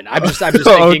happened. I'm just thinking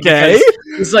okay.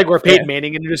 This is like where Peyton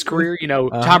Manning ended his career.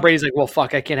 Tom Brady's like, well,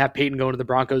 fuck, I can't have Peyton going to the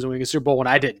Broncos and winning a Super Bowl when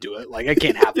I didn't do it. Like, I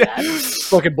can't have that.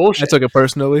 Fucking bullshit. I took it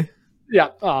personally.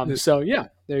 Yeah. So yeah,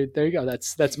 there you go.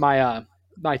 That's my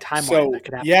my timeline that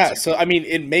could happen. Yeah. So I mean,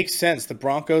 it makes sense. The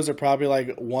Broncos are probably like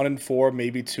 1-4,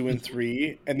 maybe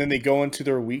 2-3, and then they go into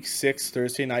their Week 6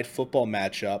 Thursday night football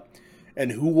matchup. And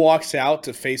who walks out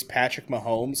to face Patrick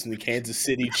Mahomes and the Kansas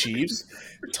City Chiefs?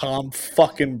 Tom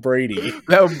fucking Brady.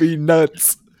 That would be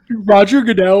nuts. Roger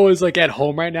Goodell is like at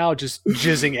home right now, just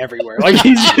jizzing everywhere. Like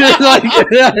he's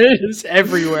just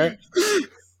everywhere.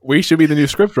 We should be the new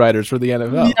script writers for the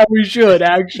NFL. Yeah, we should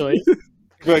actually.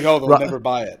 You're like, oh, they'll never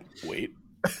buy it. Wait,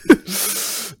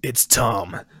 it's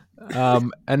Tom.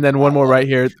 And then one more right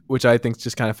here, which I think is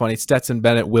just kind of funny. Stetson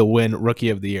Bennett will win Rookie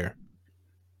of the Year.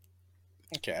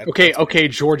 Okay,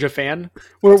 Georgia fan.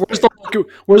 Where's the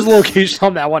location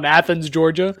on that one? Athens,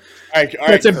 Georgia. All right,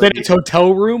 That's in Kirby. Bennett's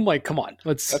hotel room. Like, come on.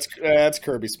 That's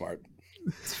Kirby smart.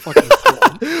 It's fucking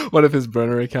cool. One of his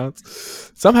burner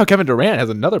accounts. Somehow Kevin Durant has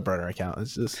another burner account.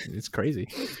 It's crazy.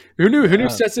 Who knew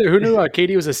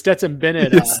KD was a Stetson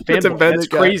Bennett fanboy? That's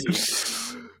crazy.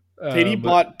 KD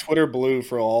bought Twitter Blue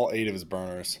for all 8 of his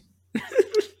burners.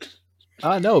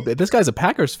 No, but this guy's a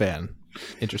Packers fan.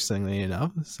 Interestingly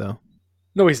enough, so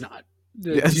no, he's not.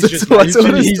 Yes, he's just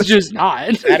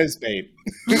not. That is bait.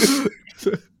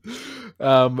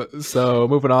 So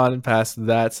moving on past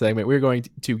that segment, we're going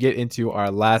to get into our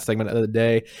last segment of the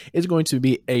day. It's going to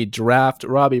be a draft.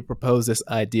 Robbie proposed this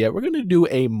idea. We're going to do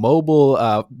a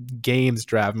mobile games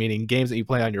draft, meaning games that you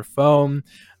play on your phone.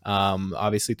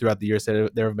 Obviously, throughout the years, there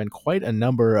have been quite a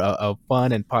number of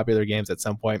fun and popular games at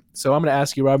some point. So I'm going to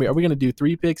ask you, Robbie, are we going to do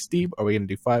 3 picks deep? Or are we going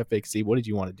to do 5 picks deep? What did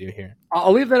you want to do here?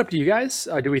 I'll leave that up to you guys.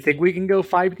 Do we think we can go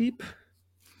 5 deep?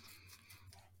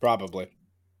 Probably.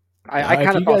 I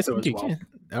kind of thought so as well. Can.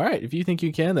 All right. If you think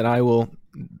you can, then I will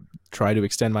try to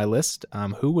extend my list.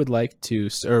 Who would like to,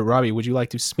 or Robbie, would you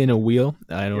like to spin a wheel?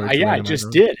 I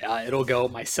just did. It'll go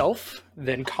myself,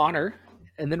 then Connor,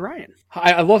 and then Ryan.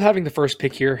 I love having the first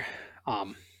pick here.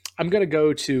 I'm going to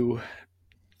go to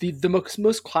the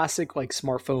most classic like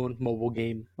smartphone mobile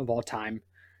game of all time.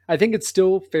 I think it's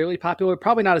still fairly popular,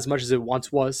 probably not as much as it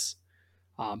once was.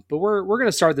 But we're going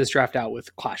to start this draft out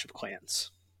with Clash of Clans.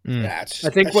 Yeah, that's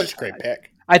a great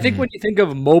pick. I think when you think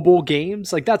of mobile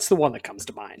games, like that's the one that comes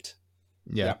to mind.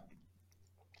 Yeah.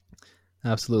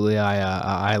 Absolutely.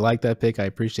 I like that pick. I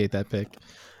appreciate that pick.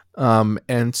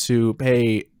 And to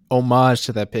pay homage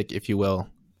to that pick, if you will,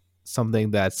 something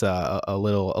that's a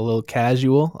little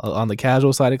casual on the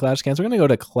casual side of Clash of Clans, we're going to go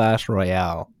to Clash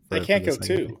Royale. They can't go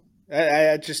 2.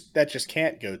 That just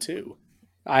can't go 2.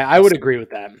 I would agree with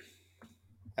that.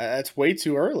 That's way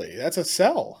too early. That's a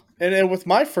sell. And then with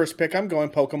my first pick, I'm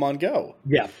going Pokemon Go.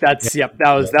 Yeah, that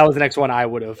was the next one I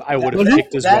would have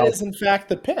picked as well. That is in fact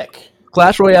the pick.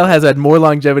 Clash Royale has had more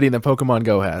longevity than Pokemon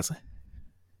Go has.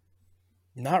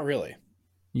 Not really.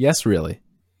 Yes, really.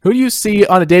 Who do you see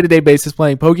on a day-to-day basis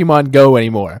playing Pokemon Go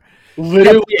anymore?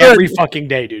 Literally every fucking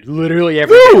day, dude. Literally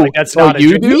every day. Like, that's not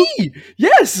you do? Me?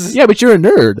 Yes. Yeah, but you're a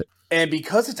nerd. And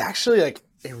because it's actually like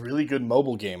a really good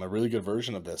mobile game, a really good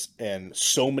version of this, and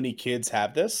so many kids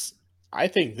have this, I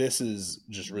think this is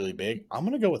just really big. I'm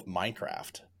going to go with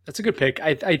Minecraft. That's a good pick.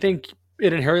 I think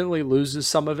it inherently loses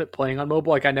some of it playing on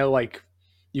mobile. Like I know like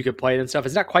you could play it and stuff.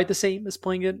 It's not quite the same as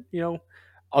playing it,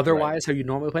 otherwise how you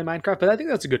normally play Minecraft, but I think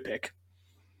that's a good pick.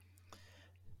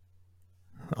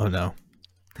 Oh no.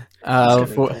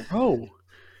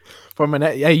 For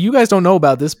my you guys don't know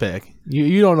about this pick.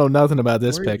 You don't know nothing about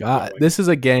this pick. This is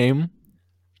a game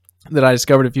that I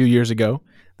discovered a few years ago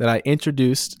that I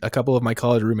introduced a couple of my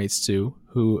college roommates to,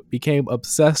 who became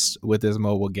obsessed with this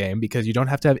mobile game because you don't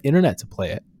have to have internet to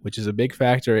play it, which is a big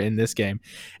factor in this game.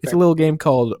 It's a little game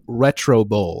called Retro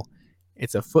Bowl.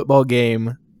 It's a football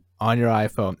game on your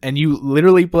iPhone, and you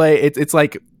literally play. It's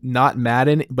like not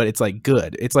Madden, but it's like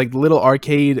good. It's like little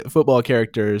arcade football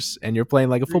characters, and you're playing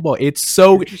like a football. It's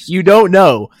so you don't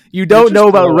know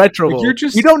about Retro Bowl.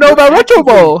 You don't know about Retro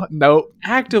Bowl. No,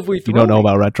 actively. You don't know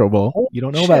about Retro Bowl. You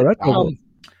don't know about Retro Bowl.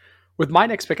 With my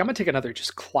next pick, I'm gonna take another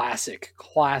just classic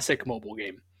mobile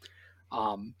game.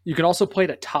 You can also play it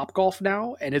at Topgolf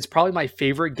now, and it's probably my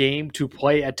favorite game to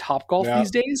play at Topgolf these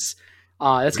days.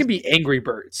 That's gonna be Angry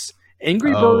Birds.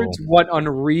 Angry Birds went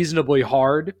unreasonably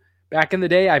hard back in the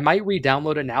day. I might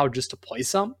re-download it now just to play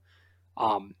some.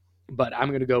 But I'm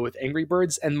going to go with Angry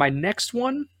Birds. And my next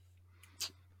one,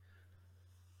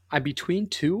 I'm between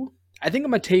 2. I think I'm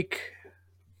going to take...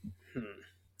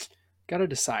 Got to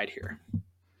decide here.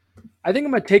 I think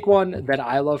I'm going to take one that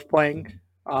I love playing,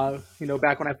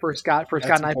 back when I first got an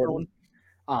iPhone.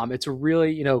 It's a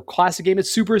really, classic game. It's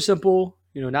super simple,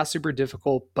 not super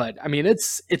difficult. But, I mean,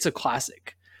 it's a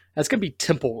classic. That's going to be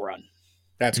Temple Run.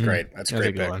 That's great. That's a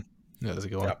great pick. One. Yeah, that's a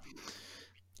good one.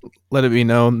 Let it be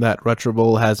known that Retro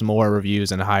Bowl has more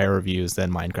reviews and higher reviews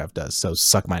than Minecraft does, so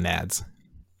suck my nads.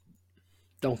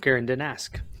 Don't care and didn't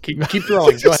ask. Keep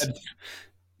throwing. Go ahead.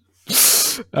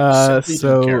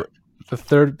 So the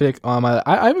third pick on my...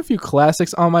 I have a few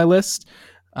classics on my list.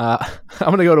 I'm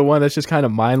going to go to one that's just kind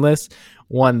of mindless.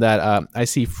 One that I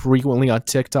see frequently on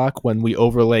TikTok when we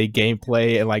overlay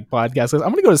gameplay and like podcasts. I'm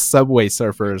going to go to Subway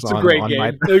Surfers. It's a great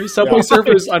game. Subway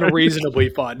Surfers is unreasonably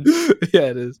fun. Yeah,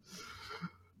 it is.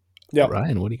 Yeah,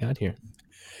 Ryan, what do you got here?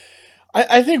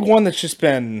 I think one that's just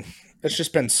been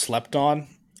slept on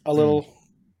a little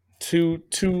too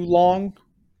long.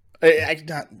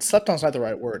 Slept on is not the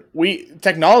right word.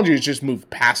 Technology has just moved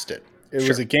past it. It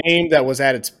was a game that was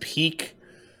at its peak.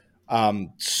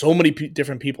 So many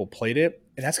different people played it,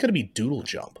 and that's going to be Doodle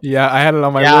Jump. Yeah, I had it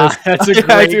on my list. That's a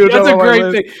great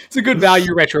pick. It's a good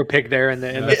value retro pick there in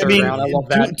the third round. I love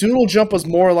that. Doodle Jump was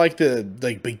more like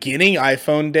the beginning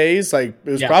iPhone days. Like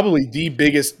it was probably the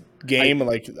biggest game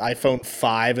like iPhone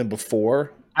 5 and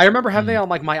before. I remember having it on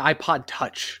like my iPod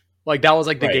Touch. Like that was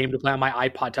like the game to play on my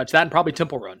iPod Touch. That and probably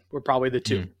Temple Run were probably the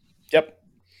two. Yep.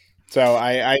 So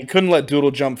I couldn't let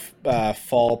Doodle Jump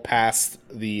fall past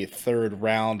the third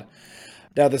round.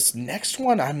 Now this next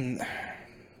one, I'm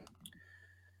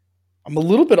a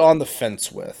little bit on the fence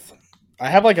with. I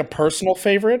have like a personal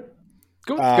favorite.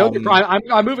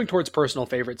 I'm moving towards personal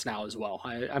favorites now as well.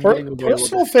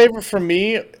 Personal favorite for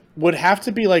me would have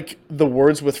to be like the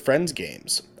Words with Friends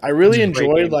games. I really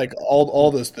enjoyed like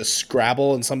all the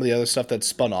Scrabble and some of the other stuff that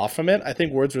spun off from it. I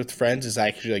think Words with Friends is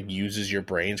actually like uses your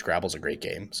brain. Scrabble's a great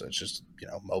game, so it's just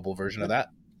mobile version of that.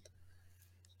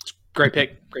 Great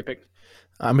pick.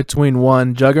 I'm between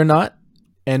one Juggernaut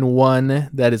and one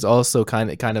that is also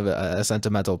kind of a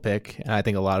sentimental pick. And I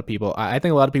think a lot of people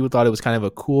thought it was kind of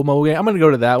a cool mobile game. I'm going to go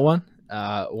to that one.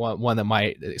 One that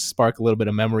might spark a little bit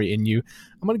of memory in you.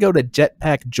 I'm going to go to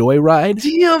Jetpack Joyride.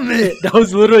 Damn it. That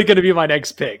was literally going to be my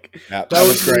next pick. Yeah, that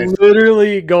was great.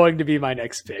 Literally going to be my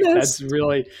next pick. Yes.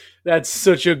 That's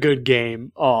such a good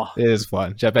game. Oh, it is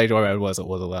fun. Jetpack Joyride was a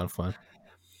lot of fun.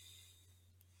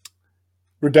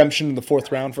 Redemption in the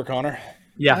fourth round for Connor.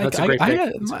 Yeah, that's a great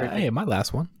pick. My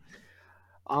last one.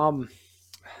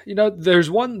 There's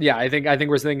one. Yeah, I think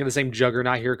we're thinking the same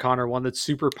Juggernaut here, Connor. One that's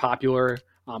super popular,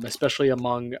 especially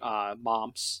among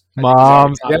moms.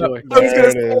 Moms, there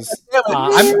it is.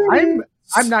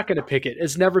 I'm not going to pick it.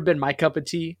 It's never been my cup of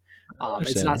tea.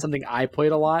 It's not something I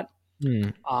played a lot.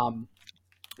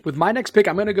 With my next pick,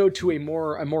 I'm going to go to a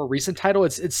more recent title.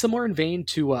 It's similar in vein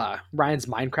to Ryan's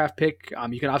Minecraft pick.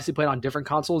 You can obviously play it on different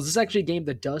consoles. This is actually a game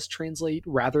that does translate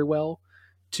rather well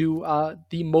to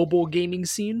the mobile gaming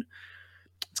scene.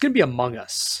 It's going to be Among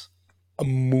Us.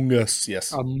 Among Us,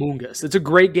 yes. Among Us. It's a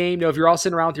great game. If you're all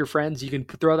sitting around with your friends, you can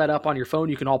throw that up on your phone.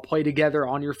 You can all play together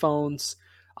on your phones.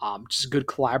 Just a good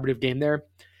collaborative game there.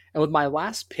 And with my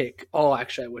last pick,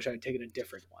 actually, I wish I had taken a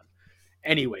different one.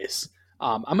 Anyways,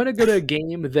 I'm going to go to a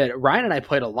game that Ryan and I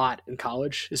played a lot in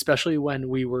college, especially when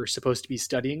we were supposed to be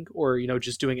studying or,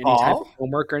 just doing any type of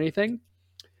homework or anything.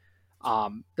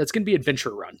 That's going to be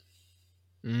Adventure Run.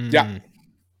 Yeah.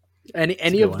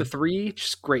 Any of the three,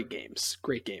 just great games.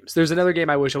 Great games. There's another game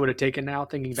I wish I would have taken now,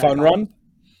 thinking back. Fun Run?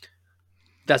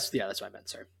 That's what I meant,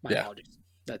 sorry. My apologies.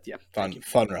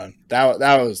 Fun Run. That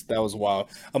was wild.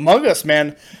 Among Us,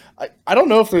 man. I don't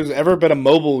know if there's ever been a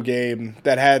mobile game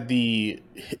that had the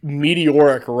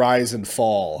meteoric rise and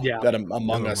fall that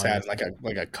Among Us had, like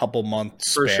a couple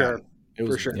months span. For sure. It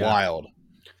was wild.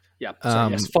 Yeah. So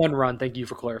yes, Fun Run. Thank you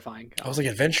for clarifying. I was like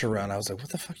Adventure Run. I was like, what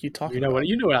the fuck are you talking about?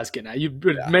 You know what I was getting at. You've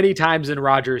been many times in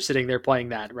Rogers sitting there playing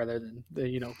that rather than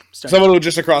someone would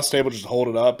just across the table just hold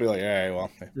it up, be like, all right,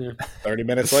 well, 30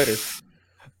 minutes later.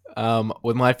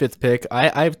 With my fifth pick,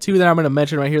 I have two that I'm going to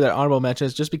mention right here that are honorable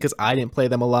mentions just because I didn't play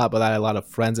them a lot, but I had a lot of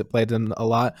friends that played them a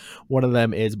lot. One of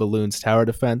them is Balloons Tower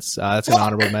Defense. That's an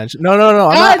honorable mention. No,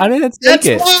 I didn't take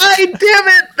it. That's why, damn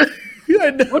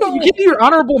it! What are you getting your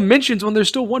honorable mentions when there's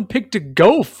still one pick to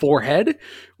go, forehead?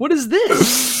 What is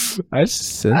this?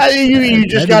 You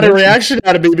just got a reaction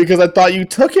out of me because I thought you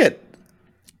took it.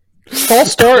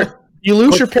 False start. You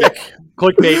lose your pick.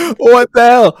 Clickbait. What the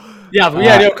hell?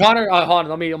 Yeah, Connor. Hold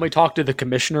on, let me talk to the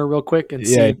commissioner real quick and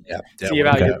see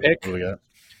about your pick. What do we got?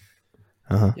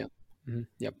 Yep.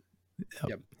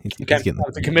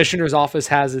 The commissioner's office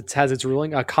has its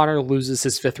ruling. Connor loses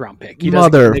his fifth round pick. He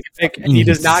doesn't make a pick, and he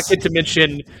does not get to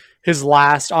mention his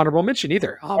last honorable mention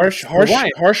either. Harsh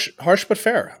but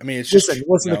fair. I mean, it's just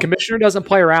listen. The commissioner doesn't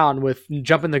play around with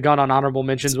jumping the gun on honorable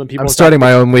mentions when people. I'm starting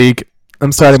my own league.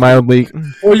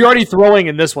 Well, you're already throwing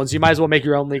in this one, so you might as well make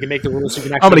your own league and make the rules so you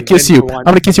can actually. I'm going to kiss you. I'm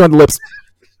going to kiss you on the lips.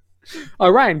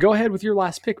 Ryan, go ahead with your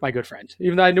last pick, my good friend.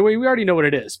 Even though I know we already know what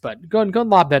it is, but go and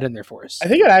lob that in there for us. I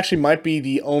think it actually might be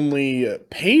the only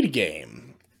paid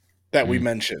game that we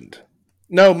mentioned.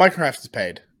 No, Minecraft is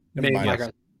paid. Never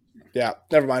mind. Yeah,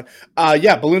 never mind.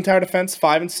 Balloon Tower Defense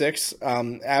 5 and 6,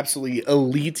 absolutely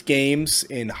elite games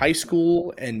in high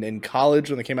school and in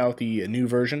college when they came out with the new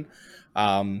version.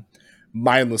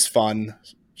 Mindless fun,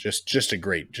 just a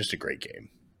great game.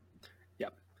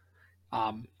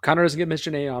 Connor doesn't get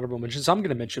mentioned any honorable mentions, so I'm going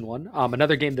to mention one.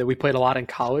 Another game that we played a lot in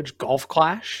college, Golf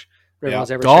Clash. Golf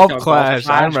Clash.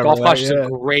 I remember Golf Clash is a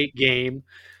great game.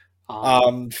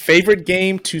 Favorite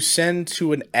game to send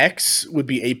to an ex would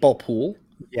be 8 Ball Pool.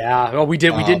 Yeah, well, we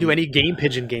didn't do any Game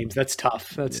Pigeon games. That's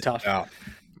tough. Yeah.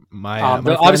 My,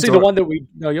 obviously the one that we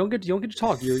no, you don't get to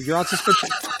talk. You're on suspension.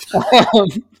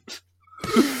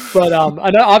 But I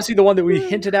know obviously the one that we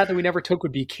hinted at that we never took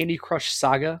would be Candy Crush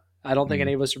Saga. I don't think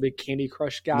any of us are big Candy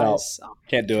Crush guys. No,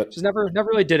 can't do it. Just never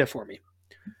really did it for me.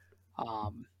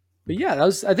 But yeah,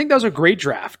 I think that was a great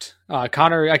draft.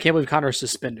 Connor, I can't believe Connor's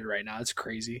suspended right now. That's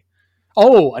crazy.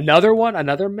 Oh,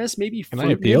 another miss, maybe Can I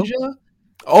Fruit appeal? Ninja.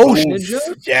 Oh, Ninja?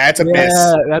 yeah, it's a miss.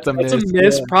 That's a That's miss. a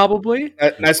miss, Yeah. probably.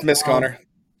 Nice miss, Connor.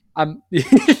 I'm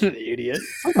an idiot.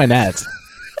 Fuck my nats.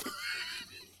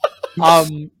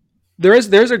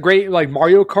 There's a great like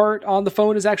Mario Kart on the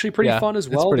phone is actually pretty fun as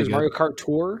it's well. pretty There's good. Mario Kart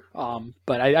Tour.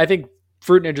 But I think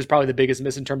Fruit Ninja is probably the biggest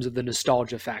miss in terms of the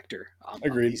nostalgia factor.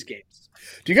 Agreed. Of these games.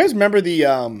 Do you guys remember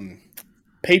the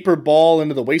paper ball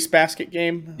into the wastebasket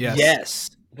game?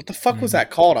 Yes. What the fuck was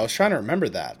that called? I was trying to remember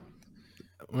that.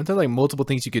 Weren't there like multiple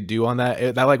things you could do on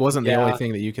that? That like wasn't the only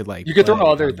thing that you could like. You could throw play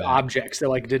other on that. objects that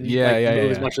like didn't move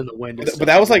as much in the wind. And But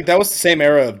stuff. that was the same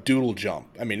era of Doodle Jump.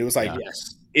 I mean, it was like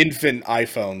yes. infant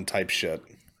iPhone type shit.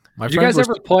 My Did you friends guys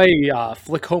were ever play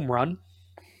Flick Home Run?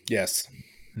 Yes.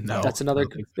 No, That's another. I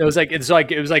don't think It was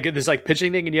like this like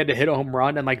pitching thing, and you had to hit a home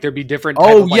run, and like there'd be different. Oh,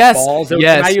 type of, like, yes. balls.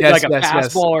 Yes, now you yes, have like a yes,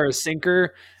 yes. fastball or a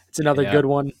sinker. It's another Yeah. good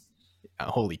one.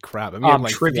 holy crap! I mean,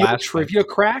 like Trivia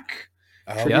Crack.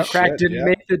 Oh, Trivia Crack shit,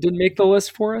 didn't make the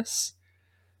list for us.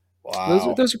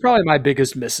 Wow. Those are probably my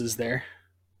biggest misses there.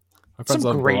 My friends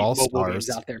Some love great Brawl mobile Stars. games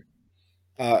out there.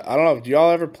 I don't know. Do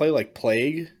y'all ever play like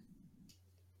Plague?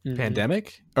 Mhm.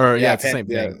 Pandemic? Or it's the same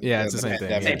yeah, thing. Yeah, it's the same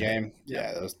Pandemic thing. game.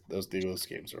 Yeah, those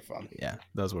games are fun. Yeah,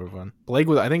 those were fun.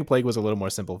 I think Plague was a little more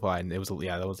simplified, and that was a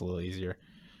little easier.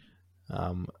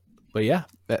 But yeah,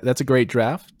 that's a great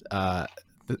draft.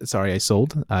 Sorry, I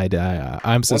sold.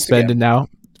 I'm suspended now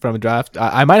from a draft.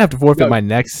 I might have to forfeit my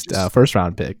next first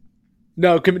round pick.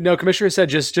 No, Commissioner said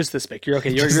just this pick. You're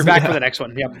okay. You're back for the next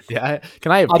one. Yep. Yeah,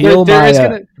 can I appeal there's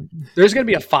my? gonna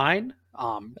be a fine.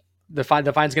 The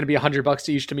fine's gonna be $100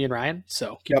 to each to me and Ryan.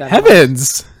 So keep that in mind.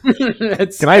 Heavens!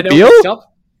 Can I know appeal? it's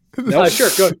tough.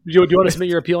 Sure. Go. Do you want to submit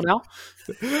your appeal now?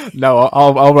 No,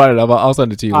 I'll write it up. I'll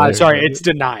send it to you. Later. Sorry, it's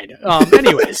denied.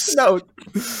 Anyways,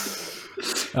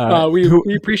 No.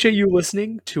 we appreciate you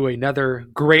listening to another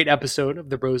great episode of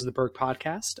the Bros and the Berg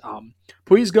podcast.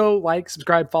 Please go like,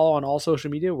 subscribe, follow on all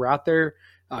social media. We're out there.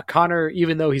 Connor,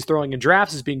 even though he's throwing in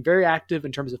drafts, is being very active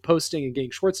in terms of posting and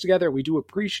getting shorts together. We do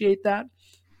appreciate that.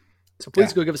 So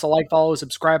please go give us a like, follow,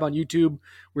 subscribe on YouTube.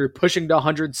 We're pushing to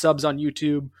 100 subs on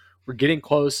YouTube. We're getting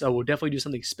close. We'll definitely do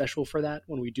something special for that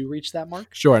when we do reach that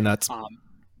mark. Sure, nuts.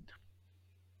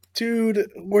 Dude,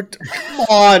 come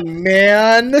on,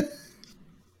 man.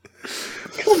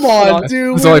 Come on,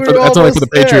 dude. That's only for the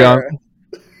Patreon.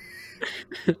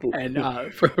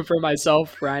 And for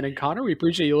myself, Ryan, and Connor, we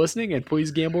appreciate you listening, and please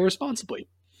gamble responsibly.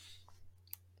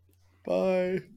 Bye.